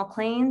go to small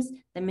claims.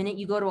 The minute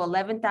you go to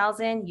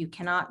 11,000, you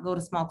cannot go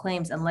to small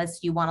claims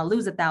unless you want to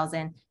lose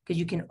 1,000, because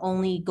you can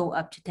only go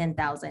up to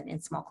 10,000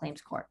 in small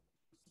claims court.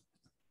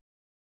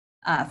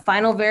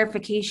 Final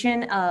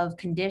verification of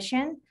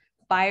condition.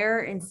 Buyer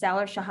and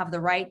seller shall have the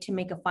right to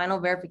make a final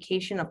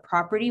verification of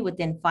property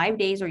within 5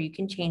 days, or you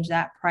can change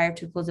that prior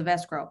to close of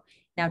escrow.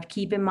 Now, to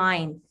keep in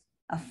mind,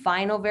 a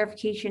final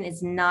verification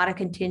is not a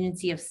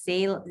contingency of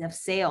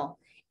sale.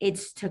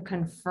 It's to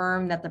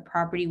confirm that the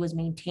property was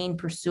maintained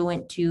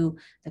pursuant to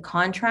the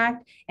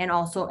contract, and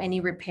also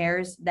any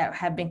repairs that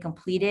have been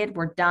completed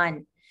were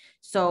done.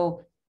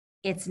 So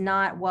it's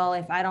not, well,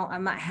 if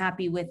I'm not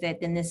happy with it,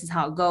 then this is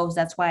how it goes.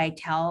 That's why I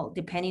tell,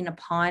 depending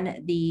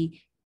upon the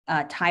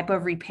type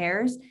of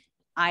repairs,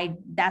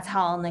 that's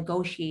how I'll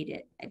negotiate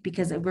it.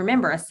 Because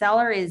remember, a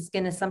seller is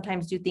going to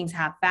sometimes do things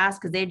half-assed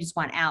because they just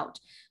want out.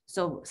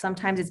 So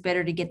sometimes it's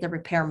better to get the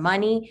repair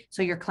money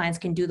so your clients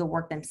can do the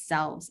work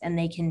themselves, and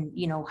they can,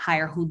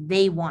 hire who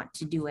they want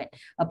to do it,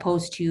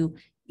 opposed to,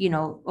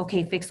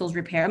 okay, fix those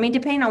repairs. I mean,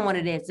 depending on what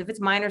it is. If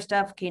it's minor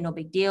stuff, okay, no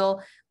big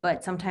deal.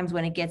 But sometimes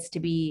when it gets to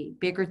be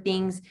bigger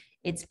things,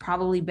 it's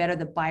probably better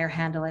the buyer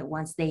handle it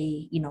once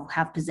they,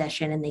 have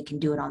possession and they can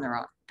do it on their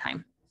own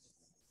time.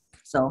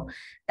 So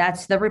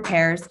that's the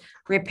repairs.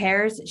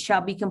 Repairs shall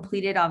be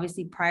completed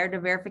obviously prior to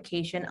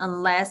verification,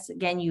 unless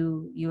again,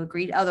 you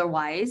agreed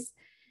otherwise.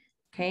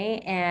 Okay.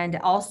 And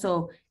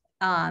also,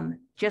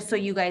 just so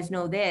you guys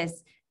know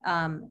this,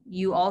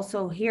 you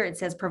also here, it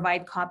says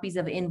provide copies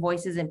of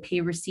invoices and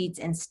pay receipts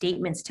and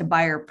statements to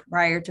buyer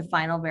prior to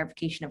final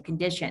verification of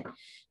condition.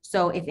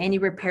 So if any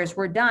repairs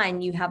were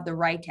done, you have the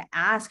right to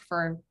ask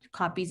for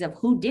copies of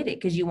who did it,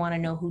 because you want to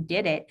know who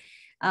did it.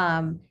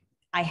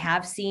 I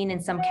have seen in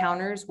some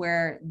counters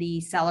where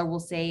the seller will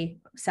say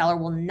seller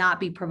will not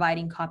be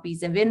providing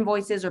copies of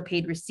invoices or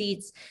paid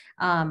receipts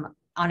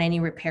on any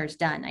repairs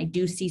done. I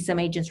do see some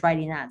agents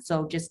writing that.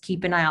 So just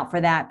keep an eye out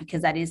for that,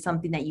 because that is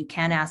something that you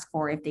can ask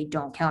for if they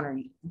don't counter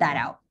that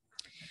out.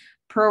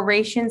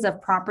 Prorations of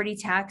property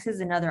taxes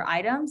and other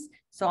items.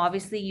 So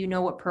obviously, you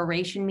know what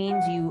proration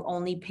means. You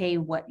only pay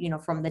what,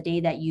 from the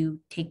day that you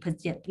take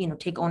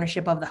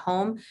ownership of the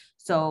home.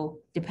 So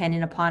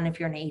depending upon if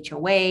you're an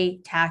HOA,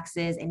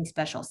 taxes, any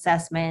special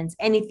assessments,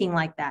 anything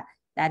like that,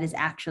 that is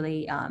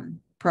actually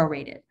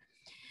prorated.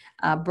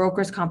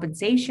 Broker's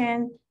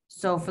compensation.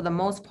 So for the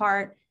most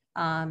part,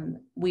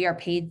 we are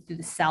paid through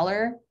the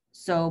seller.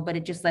 So, but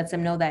it just lets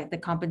them know that the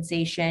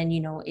compensation,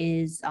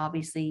 is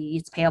obviously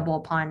it's payable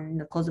upon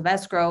the close of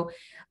escrow.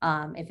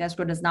 If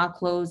escrow does not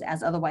close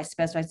as otherwise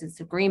specifies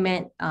its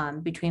agreement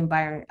between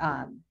buyer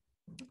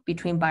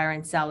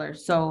and seller.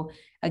 So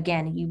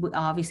again,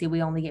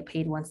 we only get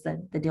paid once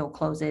the deal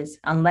closes,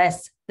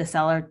 unless the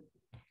seller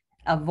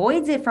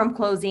avoids it from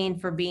closing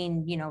for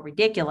being,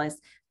 ridiculous,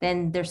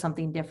 then there's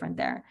something different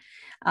there.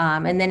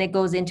 And then it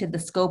goes into the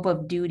scope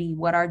of duty,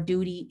 what our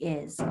duty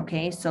is.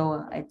 Okay.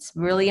 So it's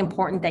really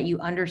important that you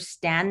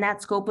understand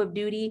that scope of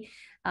duty,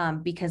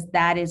 because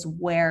that is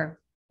where,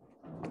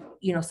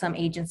 some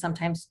agents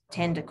sometimes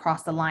tend to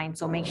cross the line.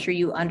 So make sure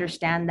you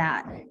understand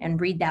that and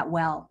read that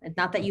well. It's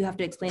not that you have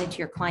to explain it to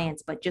your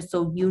clients, but just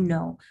so you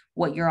know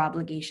what your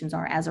obligations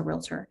are as a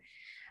realtor.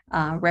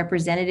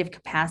 Representative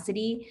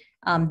capacity.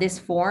 This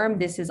form,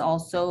 this is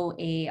also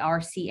a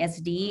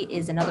RCSD,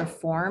 is another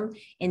form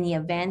in the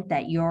event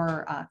that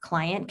your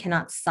client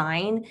cannot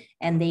sign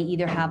and they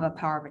either have a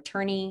power of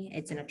attorney,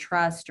 it's in a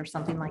trust or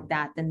something like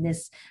that, then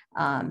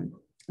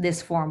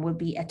this form would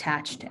be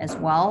attached as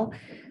well.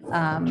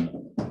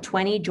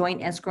 20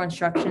 joint escrow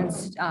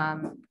instructions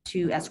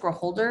to escrow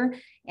holder.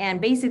 And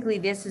basically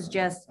this is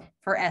just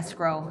for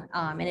escrow,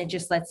 and it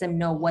just lets them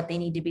know what they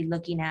need to be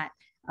looking at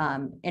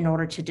in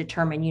order to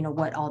determine,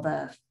 what all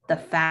the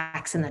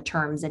facts and the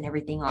terms and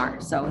everything are.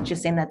 So it's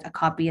just saying that a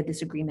copy of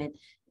this agreement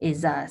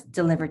is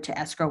delivered to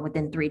escrow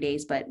within 3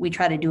 days, but we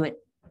try to do it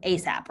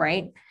ASAP,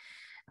 right?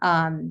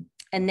 And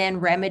then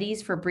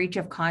remedies for breach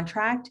of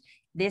contract.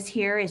 This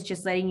here is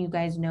just letting you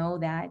guys know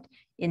that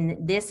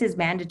this is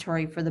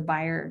mandatory for the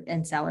buyer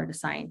and seller to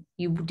sign.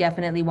 You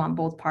definitely want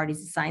both parties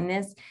to sign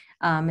this.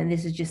 And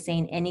this is just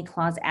saying any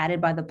clause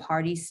added by the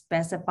parties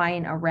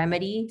specifying a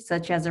remedy,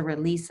 such as a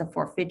release of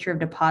forfeiture of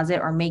deposit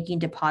or making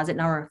deposit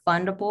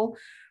non-refundable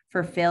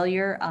for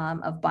failure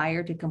of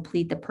buyer to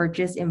complete the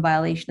purchase in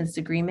violation of this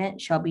agreement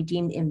shall be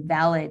deemed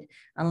invalid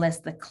unless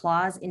the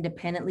clause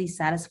independently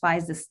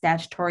satisfies the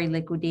statutory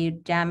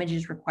liquidated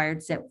damages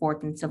required set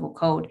forth in civil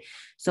code.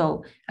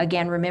 So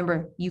again,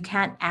 remember, you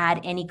can't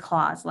add any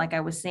clause. Like I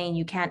was saying,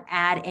 you can't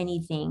add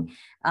anything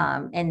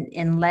and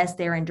unless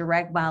they're in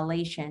direct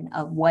violation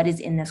of what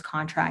is in this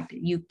contract.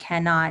 You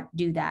cannot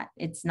do that.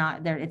 It's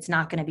not there. It's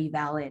not going to be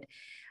valid.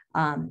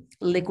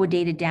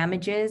 Liquidated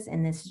damages,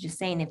 and this is just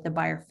saying if the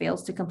buyer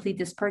fails to complete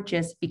this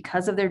purchase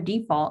because of their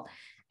default,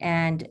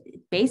 And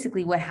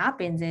basically what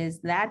happens is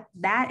that,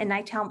 and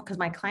I tell them, because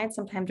my clients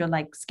sometimes are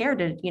like scared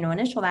to,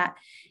 initial that.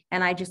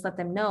 And I just let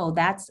them know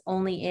that's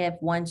only if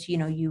once,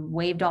 you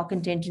waived all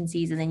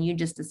contingencies and then you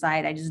just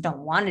decide, I just don't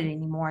want it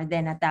anymore.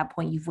 Then at that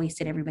point, you've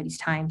wasted everybody's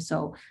time.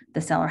 So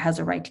the seller has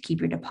a right to keep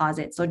your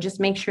deposit. So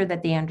just make sure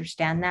that they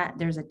understand that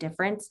there's a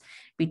difference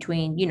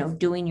between,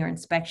 doing your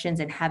inspections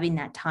and having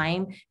that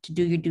time to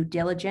do your due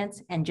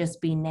diligence and just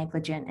being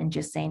negligent and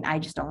just saying, I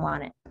just don't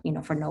want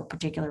it, for no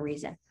particular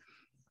reason.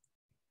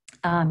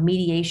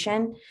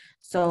 Mediation.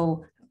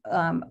 So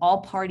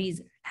all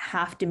parties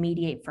have to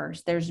mediate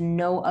first. There's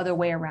no other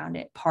way around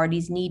it.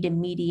 Parties need to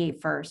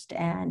mediate first,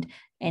 and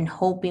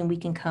hoping we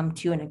can come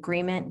to an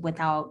agreement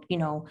without,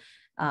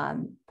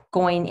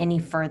 going any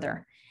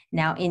further.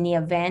 Now, in the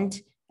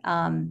event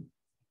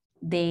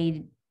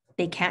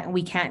we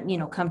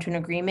can't, come to an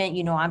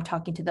agreement, I'm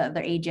talking to the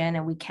other agent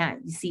and we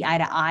can't see eye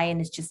to eye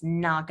and it's just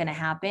not going to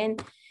happen.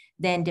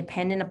 Then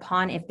dependent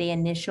upon if they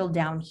initial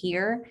down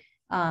here,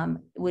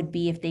 would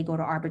be if they go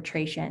to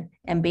arbitration.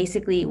 And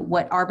basically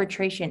what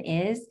arbitration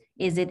is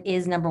it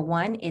is, number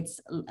one,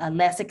 it's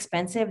less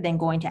expensive than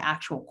going to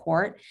actual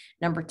court.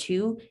 Number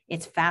two,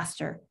 it's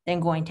faster than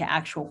going to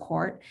actual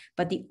court.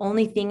 But the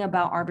only thing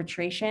about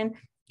arbitration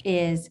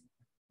is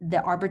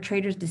the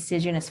arbitrator's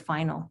decision is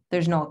final.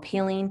 There's no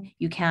appealing.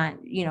 You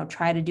can't,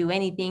 try to do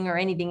anything or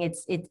anything. It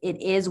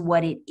is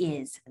what it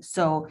is.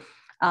 So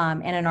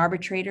and an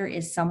arbitrator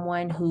is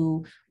someone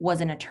who was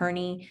an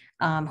attorney,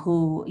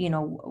 who,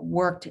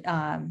 worked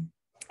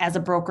as a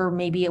broker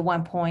maybe at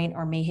one point,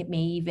 or may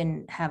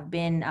even have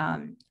been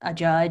a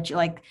judge.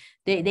 Like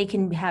they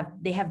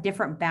have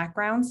different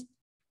backgrounds,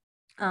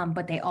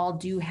 but they all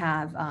do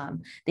have,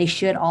 they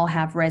should all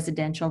have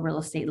residential real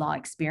estate law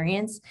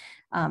experience.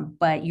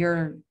 But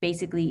you're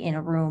basically in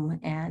a room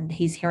and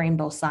he's hearing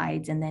both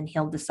sides and then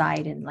he'll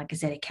decide. And like I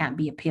said, it can't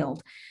be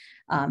appealed.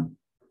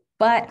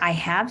 But I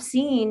have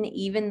seen,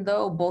 even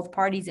though both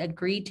parties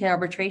agreed to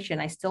arbitration,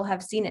 I still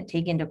have seen it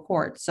taken to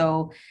court.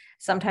 So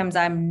sometimes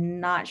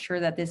I'm not sure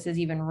that this is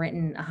even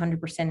written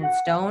 100% in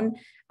stone.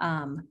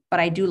 But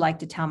I do like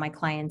to tell my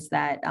clients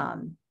that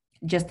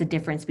just the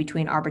difference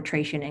between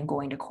arbitration and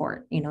going to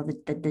court,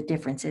 the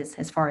differences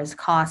as far as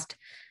cost,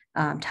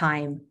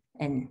 time,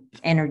 and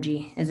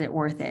energy. Is it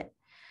worth it?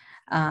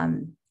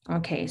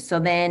 Okay, so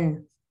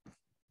then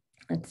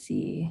let's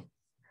see.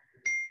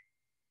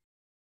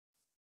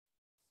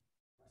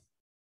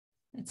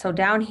 So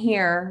down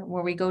here,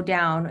 where we go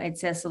down, it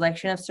says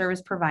selection of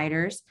service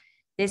providers.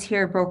 This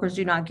here, brokers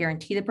do not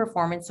guarantee the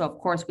performance. So of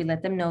course we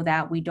let them know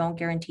that we don't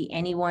guarantee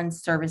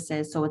anyone's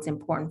services. So it's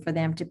important for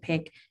them to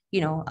pick,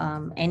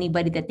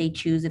 anybody that they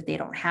choose. If they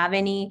don't have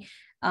any,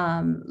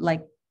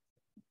 like,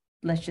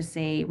 let's just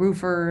say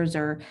roofers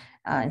or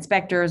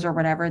inspectors or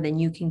whatever, then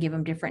you can give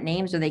them different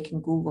names, or they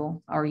can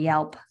Google or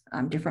Yelp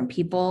different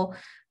people.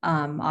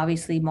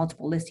 Obviously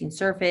multiple listing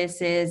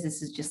surfaces.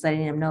 This is just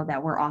letting them know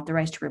that we're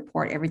authorized to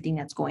report everything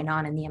that's going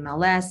on in the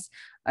MLS.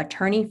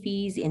 Attorney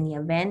fees, in the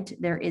event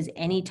there is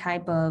any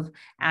type of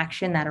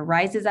action that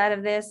arises out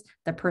of this,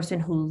 the person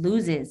who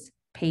loses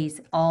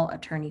pays all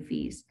attorney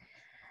fees.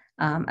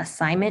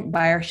 Assignment,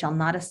 buyer shall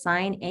not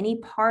assign any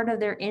part of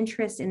their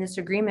interest in this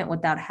agreement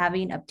without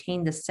having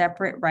obtained the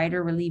separate right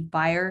or relieve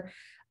buyer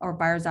or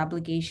buyer's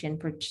obligation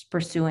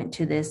pursuant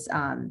to this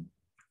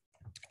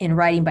in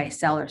writing by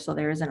seller. So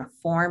there isn't a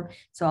form.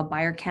 So a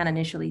buyer can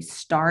initially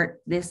start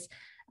this,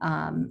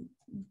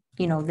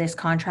 this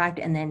contract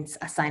and then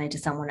assign it to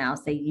someone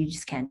else. You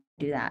just can't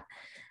do that.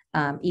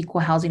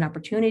 Equal housing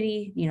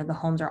opportunity, the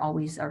homes are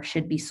always or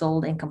should be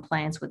sold in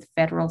compliance with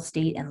federal,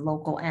 state, and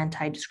local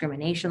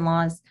anti-discrimination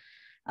laws.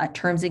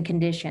 Terms and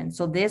conditions.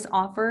 So this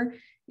offer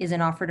is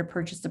an offer to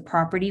purchase the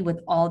property with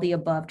all the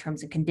above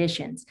terms and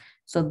conditions.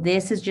 So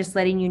this is just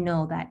letting you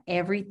know that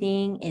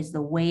everything is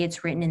the way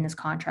it's written in this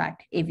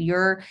contract.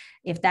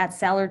 If that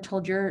seller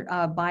told your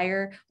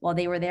buyer while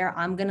they were there,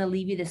 I'm going to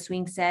leave you the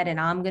swing set and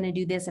I'm going to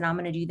do this and I'm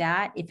going to do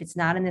that. If it's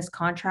not in this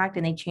contract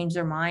and they change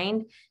their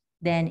mind,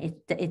 then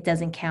it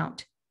doesn't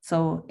count.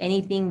 So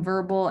anything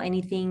verbal,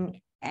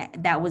 anything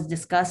that was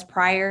discussed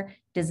prior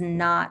does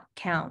not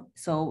count.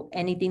 So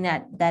anything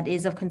that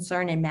is of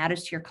concern and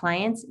matters to your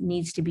clients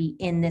needs to be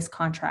in this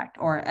contract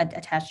or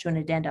attached to an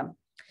addendum.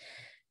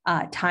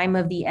 Time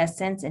of the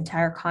essence,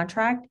 entire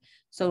contract.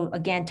 So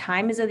again,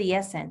 time is of the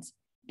essence.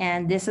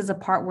 And this is a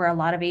part where a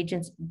lot of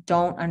agents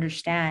don't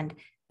understand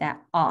that,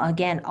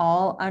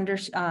 all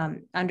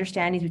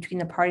understandings between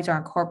the parties are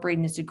incorporated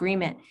in this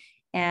agreement.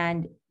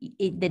 And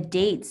the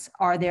dates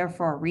are there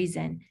for a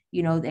reason.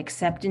 The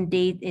acceptance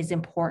date is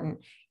important.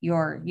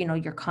 Your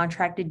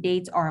contracted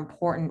dates are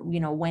important,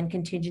 when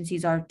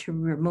contingencies are to be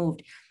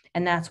removed.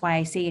 And that's why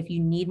I say, if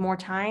you need more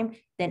time,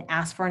 then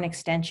ask for an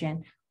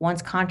extension.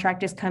 Once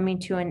contract is coming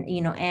to an,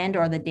 end,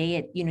 or the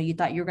day you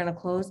thought you were going to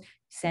close,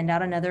 send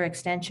out another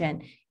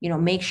extension.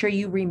 Make sure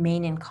you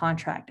remain in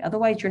contract.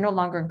 Otherwise, you're no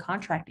longer in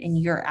contract and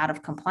you're out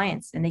of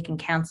compliance and they can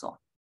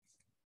cancel.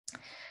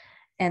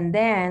 And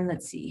then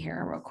let's see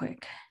here real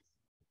quick.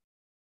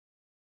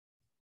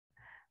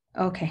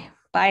 Okay,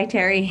 bye,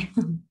 Terry.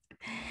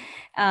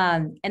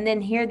 And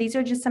then here, these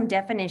are just some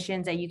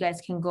definitions that you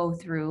guys can go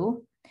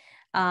through.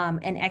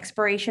 An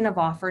expiration of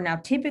offer. Now,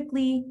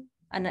 typically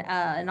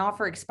an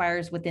offer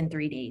expires within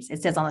 3 days.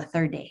 It says on the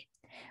third day.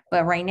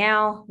 But right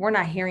now, we're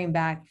not hearing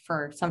back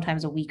for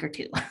sometimes a week or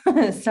two.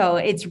 So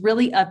it's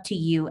really up to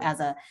you as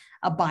a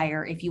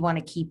buyer if you want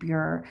to keep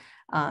your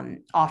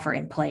offer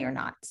in play or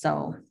not.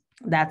 So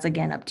that's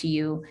again up to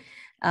you.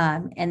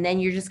 And then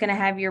you're just going to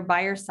have your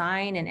buyer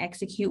sign and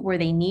execute where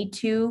they need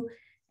to.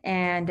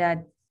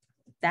 And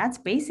that's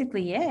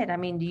basically it. I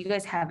mean, do you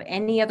guys have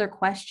any other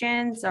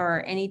questions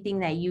or anything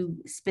that you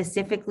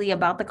specifically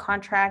about the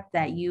contract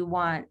that you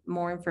want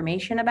more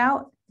information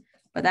about?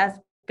 But that's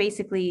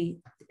basically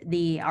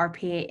the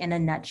RPA in a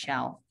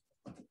nutshell.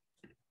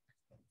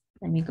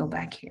 Let me go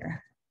back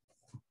here.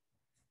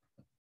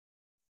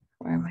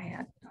 Where am I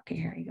at? Okay,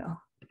 here we go.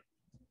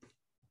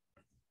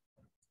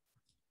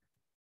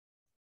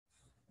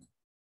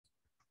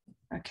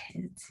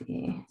 Okay, let's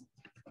see.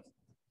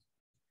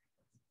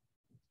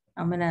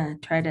 I'm gonna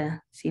try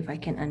to see if I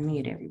can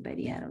unmute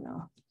everybody. I don't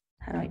know.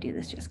 How do I do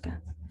this,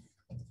 Jessica?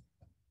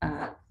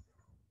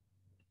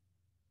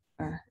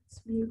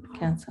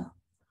 Cancel.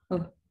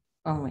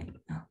 Oh wait,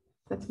 no.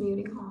 That's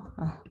muting all.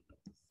 Oh.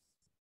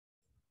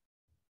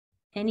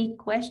 Any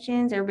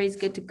questions? Everybody's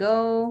good to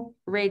go?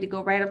 Ready to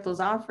go write up those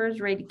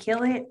offers? Ready to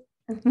kill it?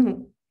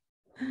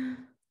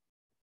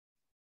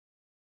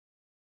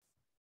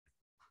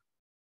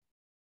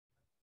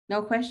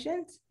 No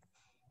questions?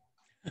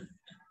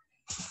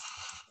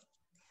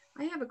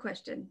 I have a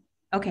question.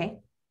 Okay.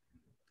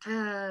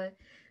 I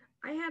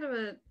had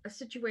a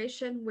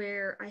situation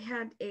where I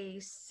had a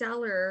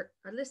seller,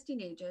 a listing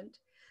agent,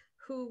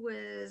 who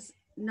was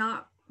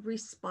not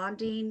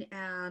responding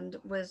and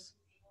was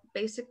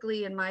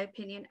basically, in my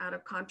opinion, out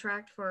of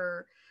contract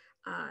for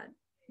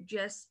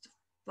just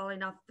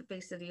falling off the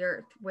face of the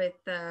earth with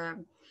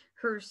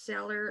her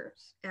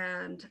sellers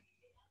and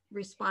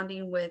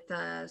responding with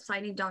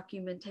signing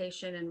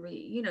documentation and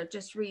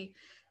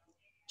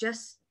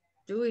just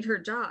doing her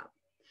job.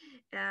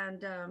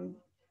 And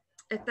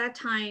at that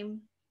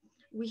time,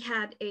 we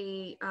had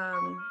I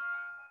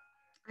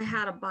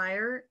had a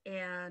buyer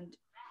and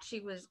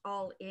she was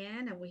all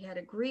in and we had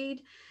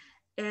agreed.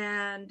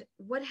 And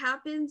what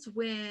happens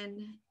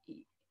when,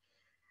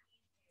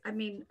 I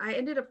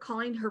ended up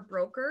calling her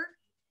broker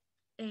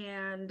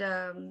and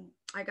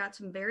I got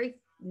some very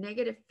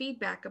negative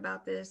feedback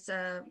about this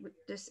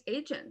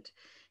agent.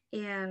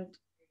 And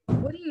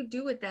what do you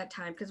do at that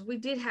time? Because we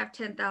did have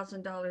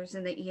 $10,000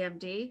 in the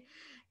EMD.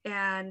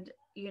 And,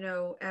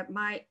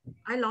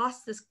 I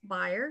lost this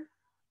buyer.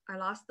 I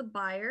lost the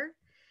buyer,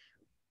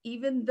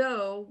 even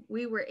though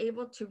we were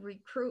able to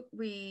recoup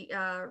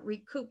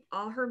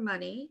all her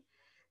money.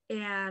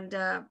 And,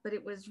 but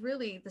it was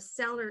really the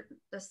seller's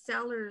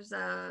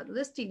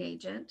listing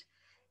agent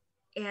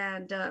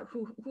and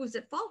who's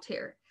at fault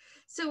here.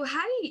 So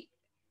how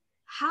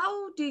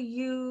do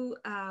you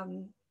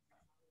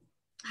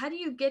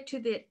get to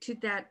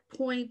that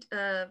point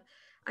of,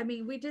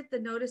 we did the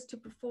notice to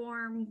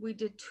perform, we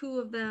did 2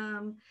 of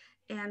them,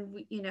 and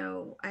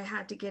I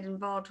had to get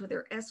involved with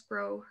her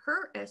escrow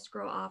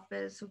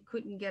office, who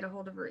couldn't get a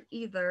hold of her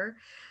either.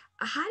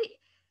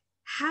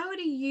 How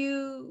do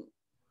you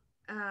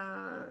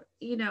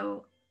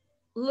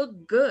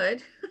look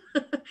good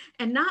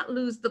and not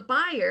lose the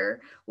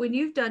buyer when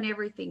you've done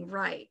everything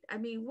right?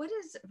 Do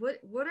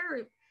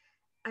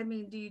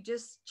you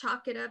just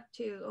chalk it up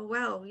to, oh,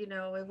 well,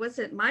 it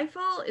wasn't my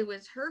fault, it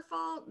was her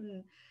fault,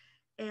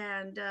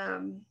 and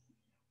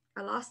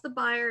I lost the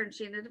buyer and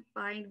she ended up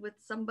buying with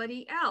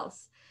somebody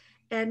else,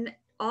 and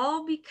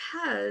all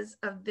because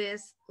of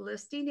this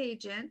listing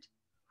agent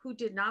who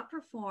did not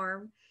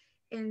perform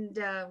and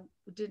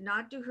did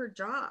not do her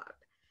job.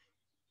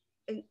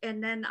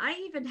 And then I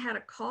even had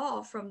a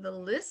call from the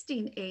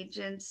listing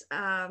agents,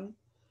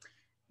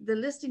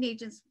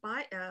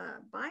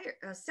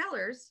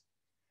 sellers,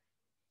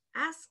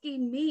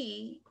 asking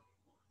me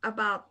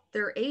about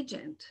their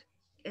agent,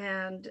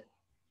 and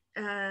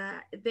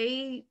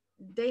they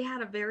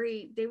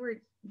were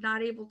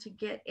not able to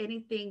get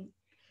any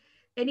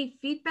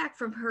feedback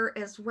from her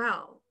as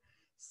well.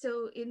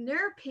 So in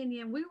their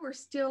opinion, we were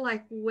still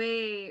like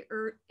they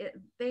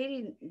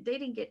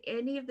didn't get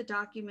any of the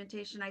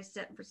documentation I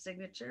sent for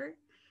signature,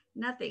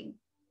 nothing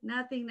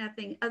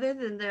other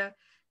than the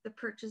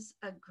purchase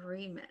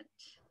agreement.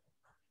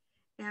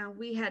 And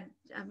we had,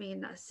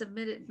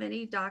 submitted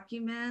many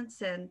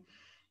documents, and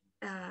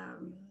I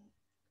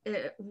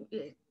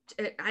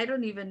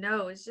don't even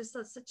know. It's just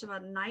such a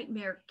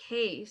nightmare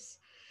case.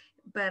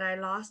 But I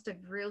lost a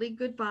really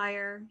good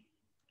buyer,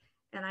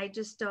 and I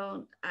just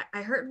don't.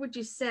 I heard what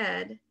you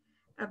said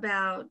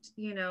about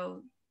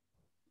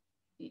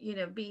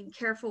being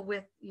careful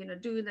with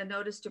doing the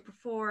notice to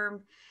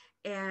perform,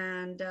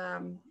 and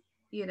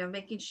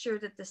making sure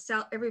that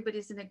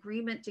everybody's in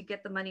agreement to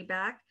get the money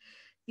back.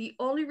 The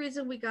only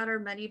reason we got our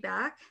money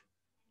back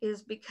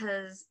is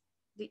because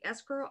the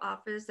escrow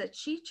office that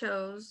she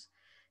chose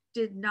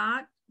did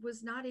not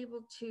was not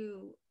able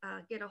to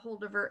get a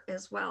hold of her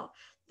as well.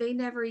 They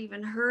never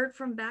even heard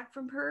back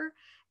from her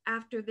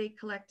after they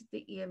collected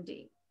the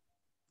EMD.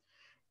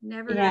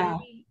 Never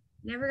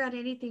got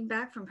anything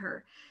back from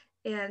her.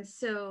 And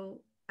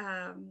so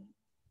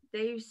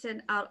they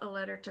sent out a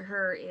letter to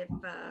her,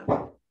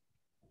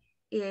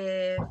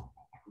 if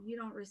you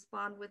don't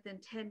respond within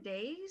 10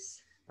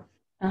 days,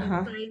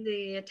 and sign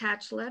the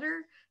attached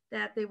letter,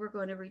 that they were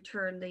going to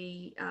return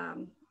the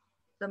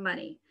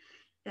money.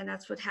 And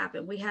that's what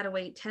happened. We had to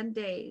wait 10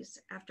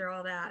 days after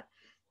all that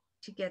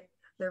to get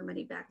their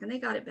money back, and they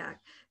got it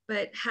back.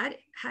 But how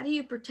do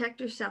you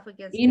protect yourself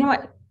against? You know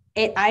what?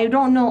 I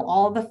don't know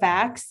all the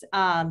facts.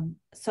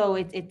 So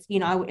it's you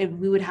know,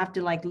 we would have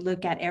to like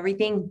look at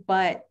everything.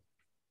 But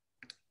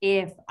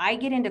if I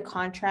get into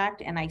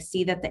contract and I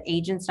see that the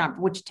agent's not,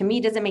 which to me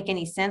doesn't make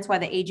any sense why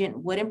the agent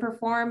wouldn't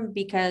perform,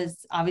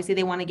 because obviously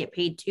they want to get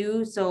paid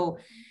too. So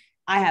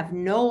I have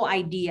no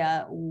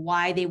idea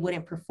why they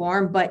wouldn't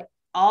perform, but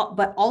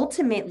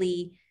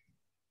ultimately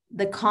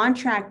the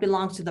contract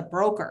belongs to the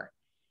broker.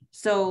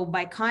 So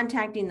by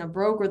contacting the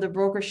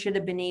broker should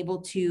have been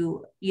able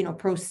to, you know,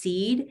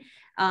 proceed.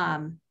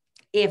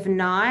 If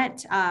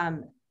not,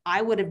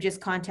 I would have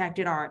just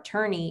contacted our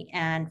attorney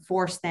and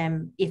forced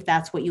them if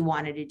that's what you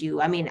wanted to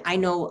do. I mean, I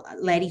know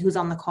Letty, who's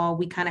on the call,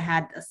 we kind of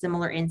had a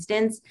similar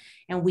instance,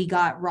 and we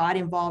got Rod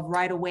involved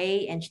right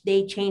away, and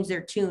they changed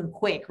their tune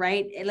quick,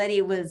 right? Letty,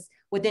 it was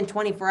within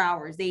 24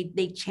 hours,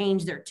 they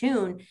changed their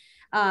tune.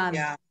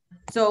 Yeah.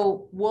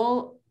 So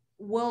we'll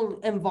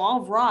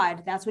involve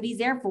Rod. That's what he's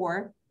there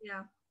for.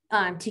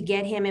 Yeah. To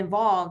get him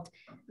involved.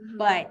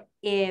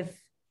 Mm-hmm.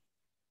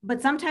 But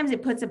sometimes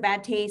it puts a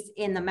bad taste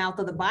in the mouth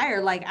of the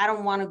buyer. Like, I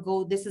don't want to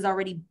go, this is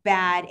already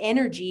bad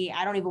energy.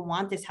 I don't even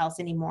want this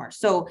house anymore.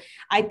 So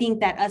I think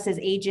that us as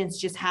agents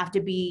just have to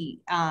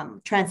be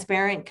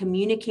transparent,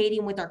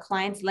 communicating with our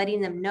clients,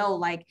 letting them know,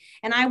 like,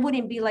 and I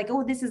wouldn't be like,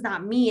 oh, this is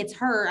not me, it's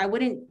her.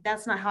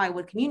 That's not how I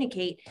would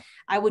communicate.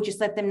 I would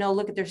just let them know,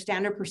 look at their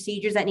standard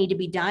procedures that need to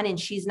be done. And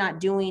she's not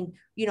doing,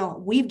 you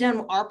know, we've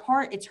done our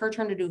part. It's her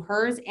turn to do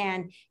hers.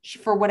 And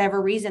for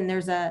whatever reason,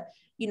 there's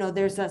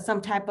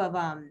some type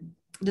of,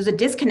 there's a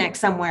disconnect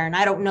somewhere. And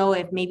I don't know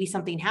if maybe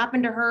something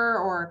happened to her,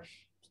 or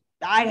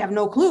I have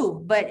no clue,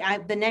 but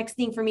the next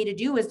thing for me to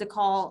do is to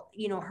call,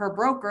 you know, her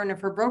broker. And if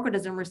her broker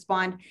doesn't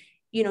respond,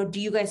 you know,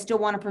 do you guys still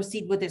want to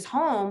proceed with this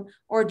home,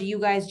 or do you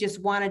guys just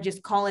want to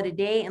just call it a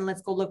day and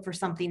let's go look for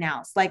something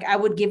else? Like, I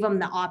would give them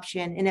the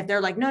option. And if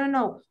they're like,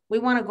 no, we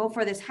want to go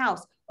for this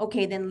house.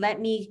 Okay, then let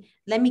me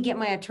get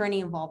my attorney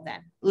involved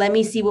then. Let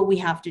me see what we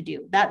have to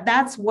do.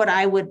 That's what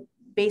I would,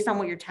 based on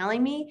what you're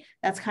telling me,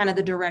 that's kind of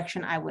the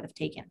direction I would have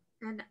taken.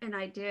 And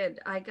I did.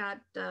 I got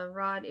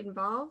Rod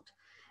involved,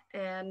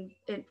 and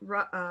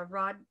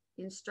Rod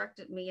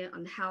instructed me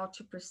on how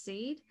to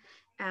proceed.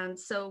 And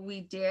so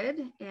we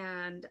did.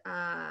 And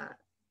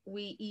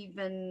we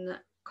even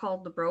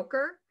called the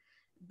broker.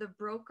 The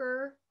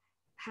broker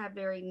had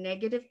very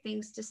negative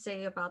things to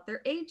say about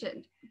their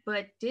agent,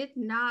 but did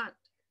not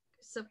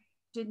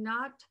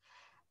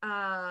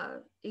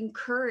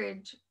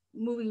encourage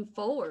moving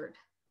forward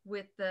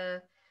with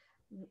the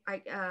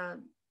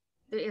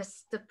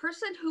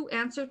person who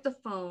answered the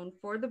phone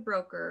for the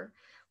broker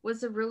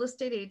was a real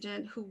estate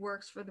agent who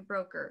works for the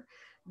broker.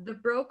 The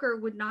broker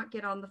would not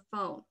get on the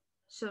phone.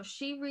 So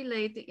she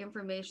relayed the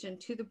information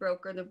to the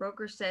broker, and the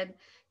broker said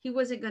he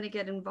wasn't going to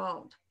get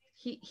involved.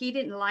 He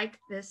didn't like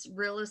this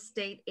real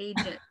estate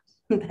agent.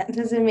 That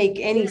doesn't make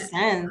any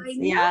sense.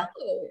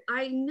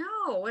 I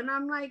know. And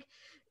I'm like,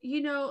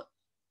 you know,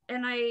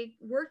 and I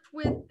worked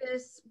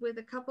with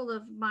a couple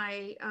of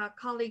my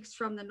colleagues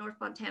from the North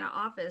Montana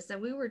office,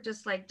 and we were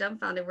just like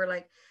dumbfounded. We're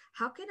like,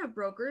 how can a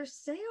broker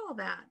say all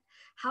that?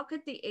 How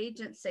could the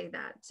agent say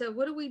that? So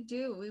what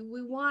do?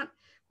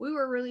 We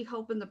were really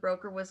hoping the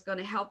broker was going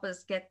to help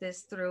us get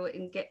this through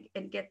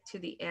and get to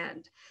the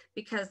end,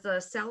 because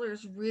the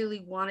sellers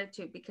really wanted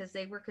to, because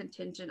they were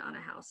contingent on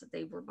a house that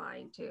they were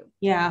buying too.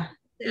 Yeah.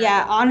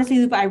 Honestly,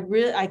 Lupe,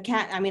 I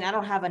can't, I mean, I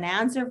don't have an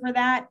answer for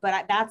that,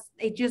 but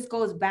it just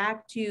goes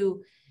back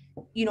to,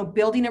 you know,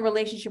 building a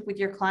relationship with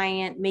your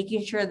client,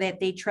 making sure that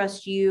they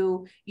trust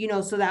you, you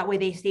know, so that way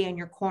they stay in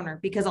your corner.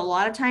 Because a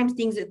lot of times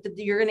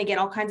you're going to get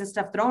all kinds of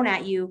stuff thrown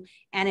at you.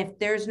 And if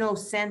there's no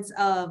sense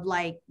of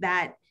like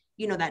that,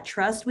 you know, that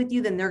trust with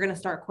you, then they're going to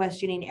start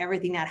questioning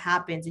everything that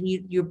happens. And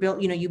you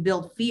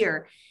build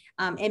fear.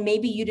 And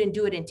maybe you didn't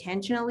do it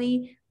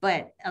intentionally,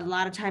 but a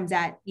lot of times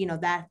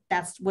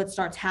that's what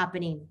starts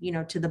happening, you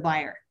know, to the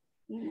buyer.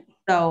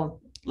 So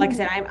like I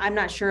said, I'm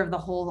not sure of the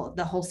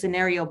whole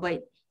scenario,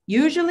 but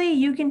usually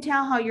you can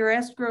tell how your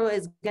escrow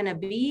is going to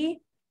be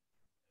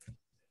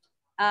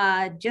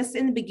just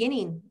in the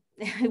beginning.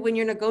 When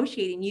you're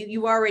negotiating,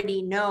 you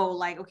already know,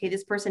 like, okay,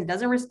 this person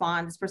doesn't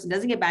respond, this person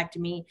doesn't get back to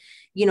me,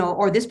 you know,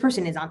 or this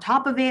person is on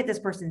top of it, this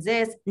person's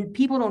this.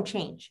 People don't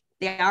change.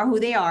 They are who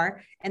they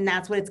are, and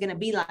that's what it's going to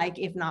be like,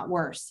 if not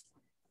worse.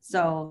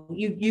 So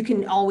you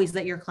can always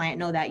let your client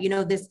know that, you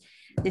know, this,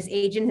 This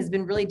agent has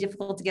been really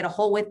difficult to get a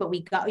hold with, but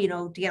we got,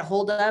 to get a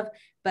hold of,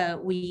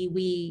 but we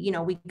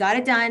got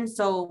it done.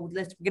 So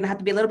we're going to have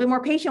to be a little bit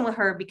more patient with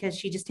her because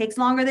she just takes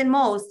longer than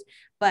most,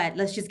 but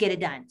let's just get it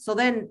done. So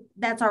then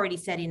that's already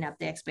setting up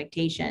the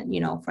expectation,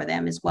 for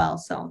them as well.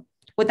 So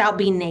without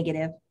being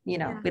negative, we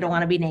don't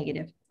want to be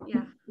negative.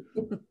 Yeah.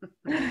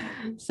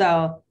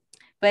 So,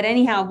 but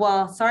anyhow,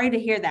 well, sorry to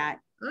hear that.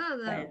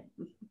 But,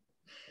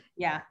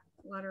 yeah.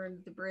 Water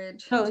under the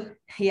bridge. So,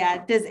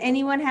 yeah. Does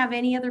anyone have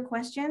any other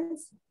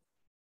questions?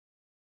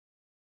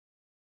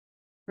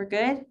 We're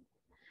good.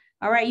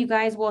 All right, you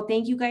guys. Well,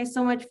 thank you guys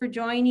so much for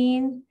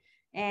joining,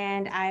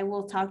 and I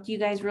will talk to you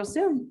guys real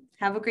soon.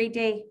 Have a great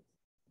day.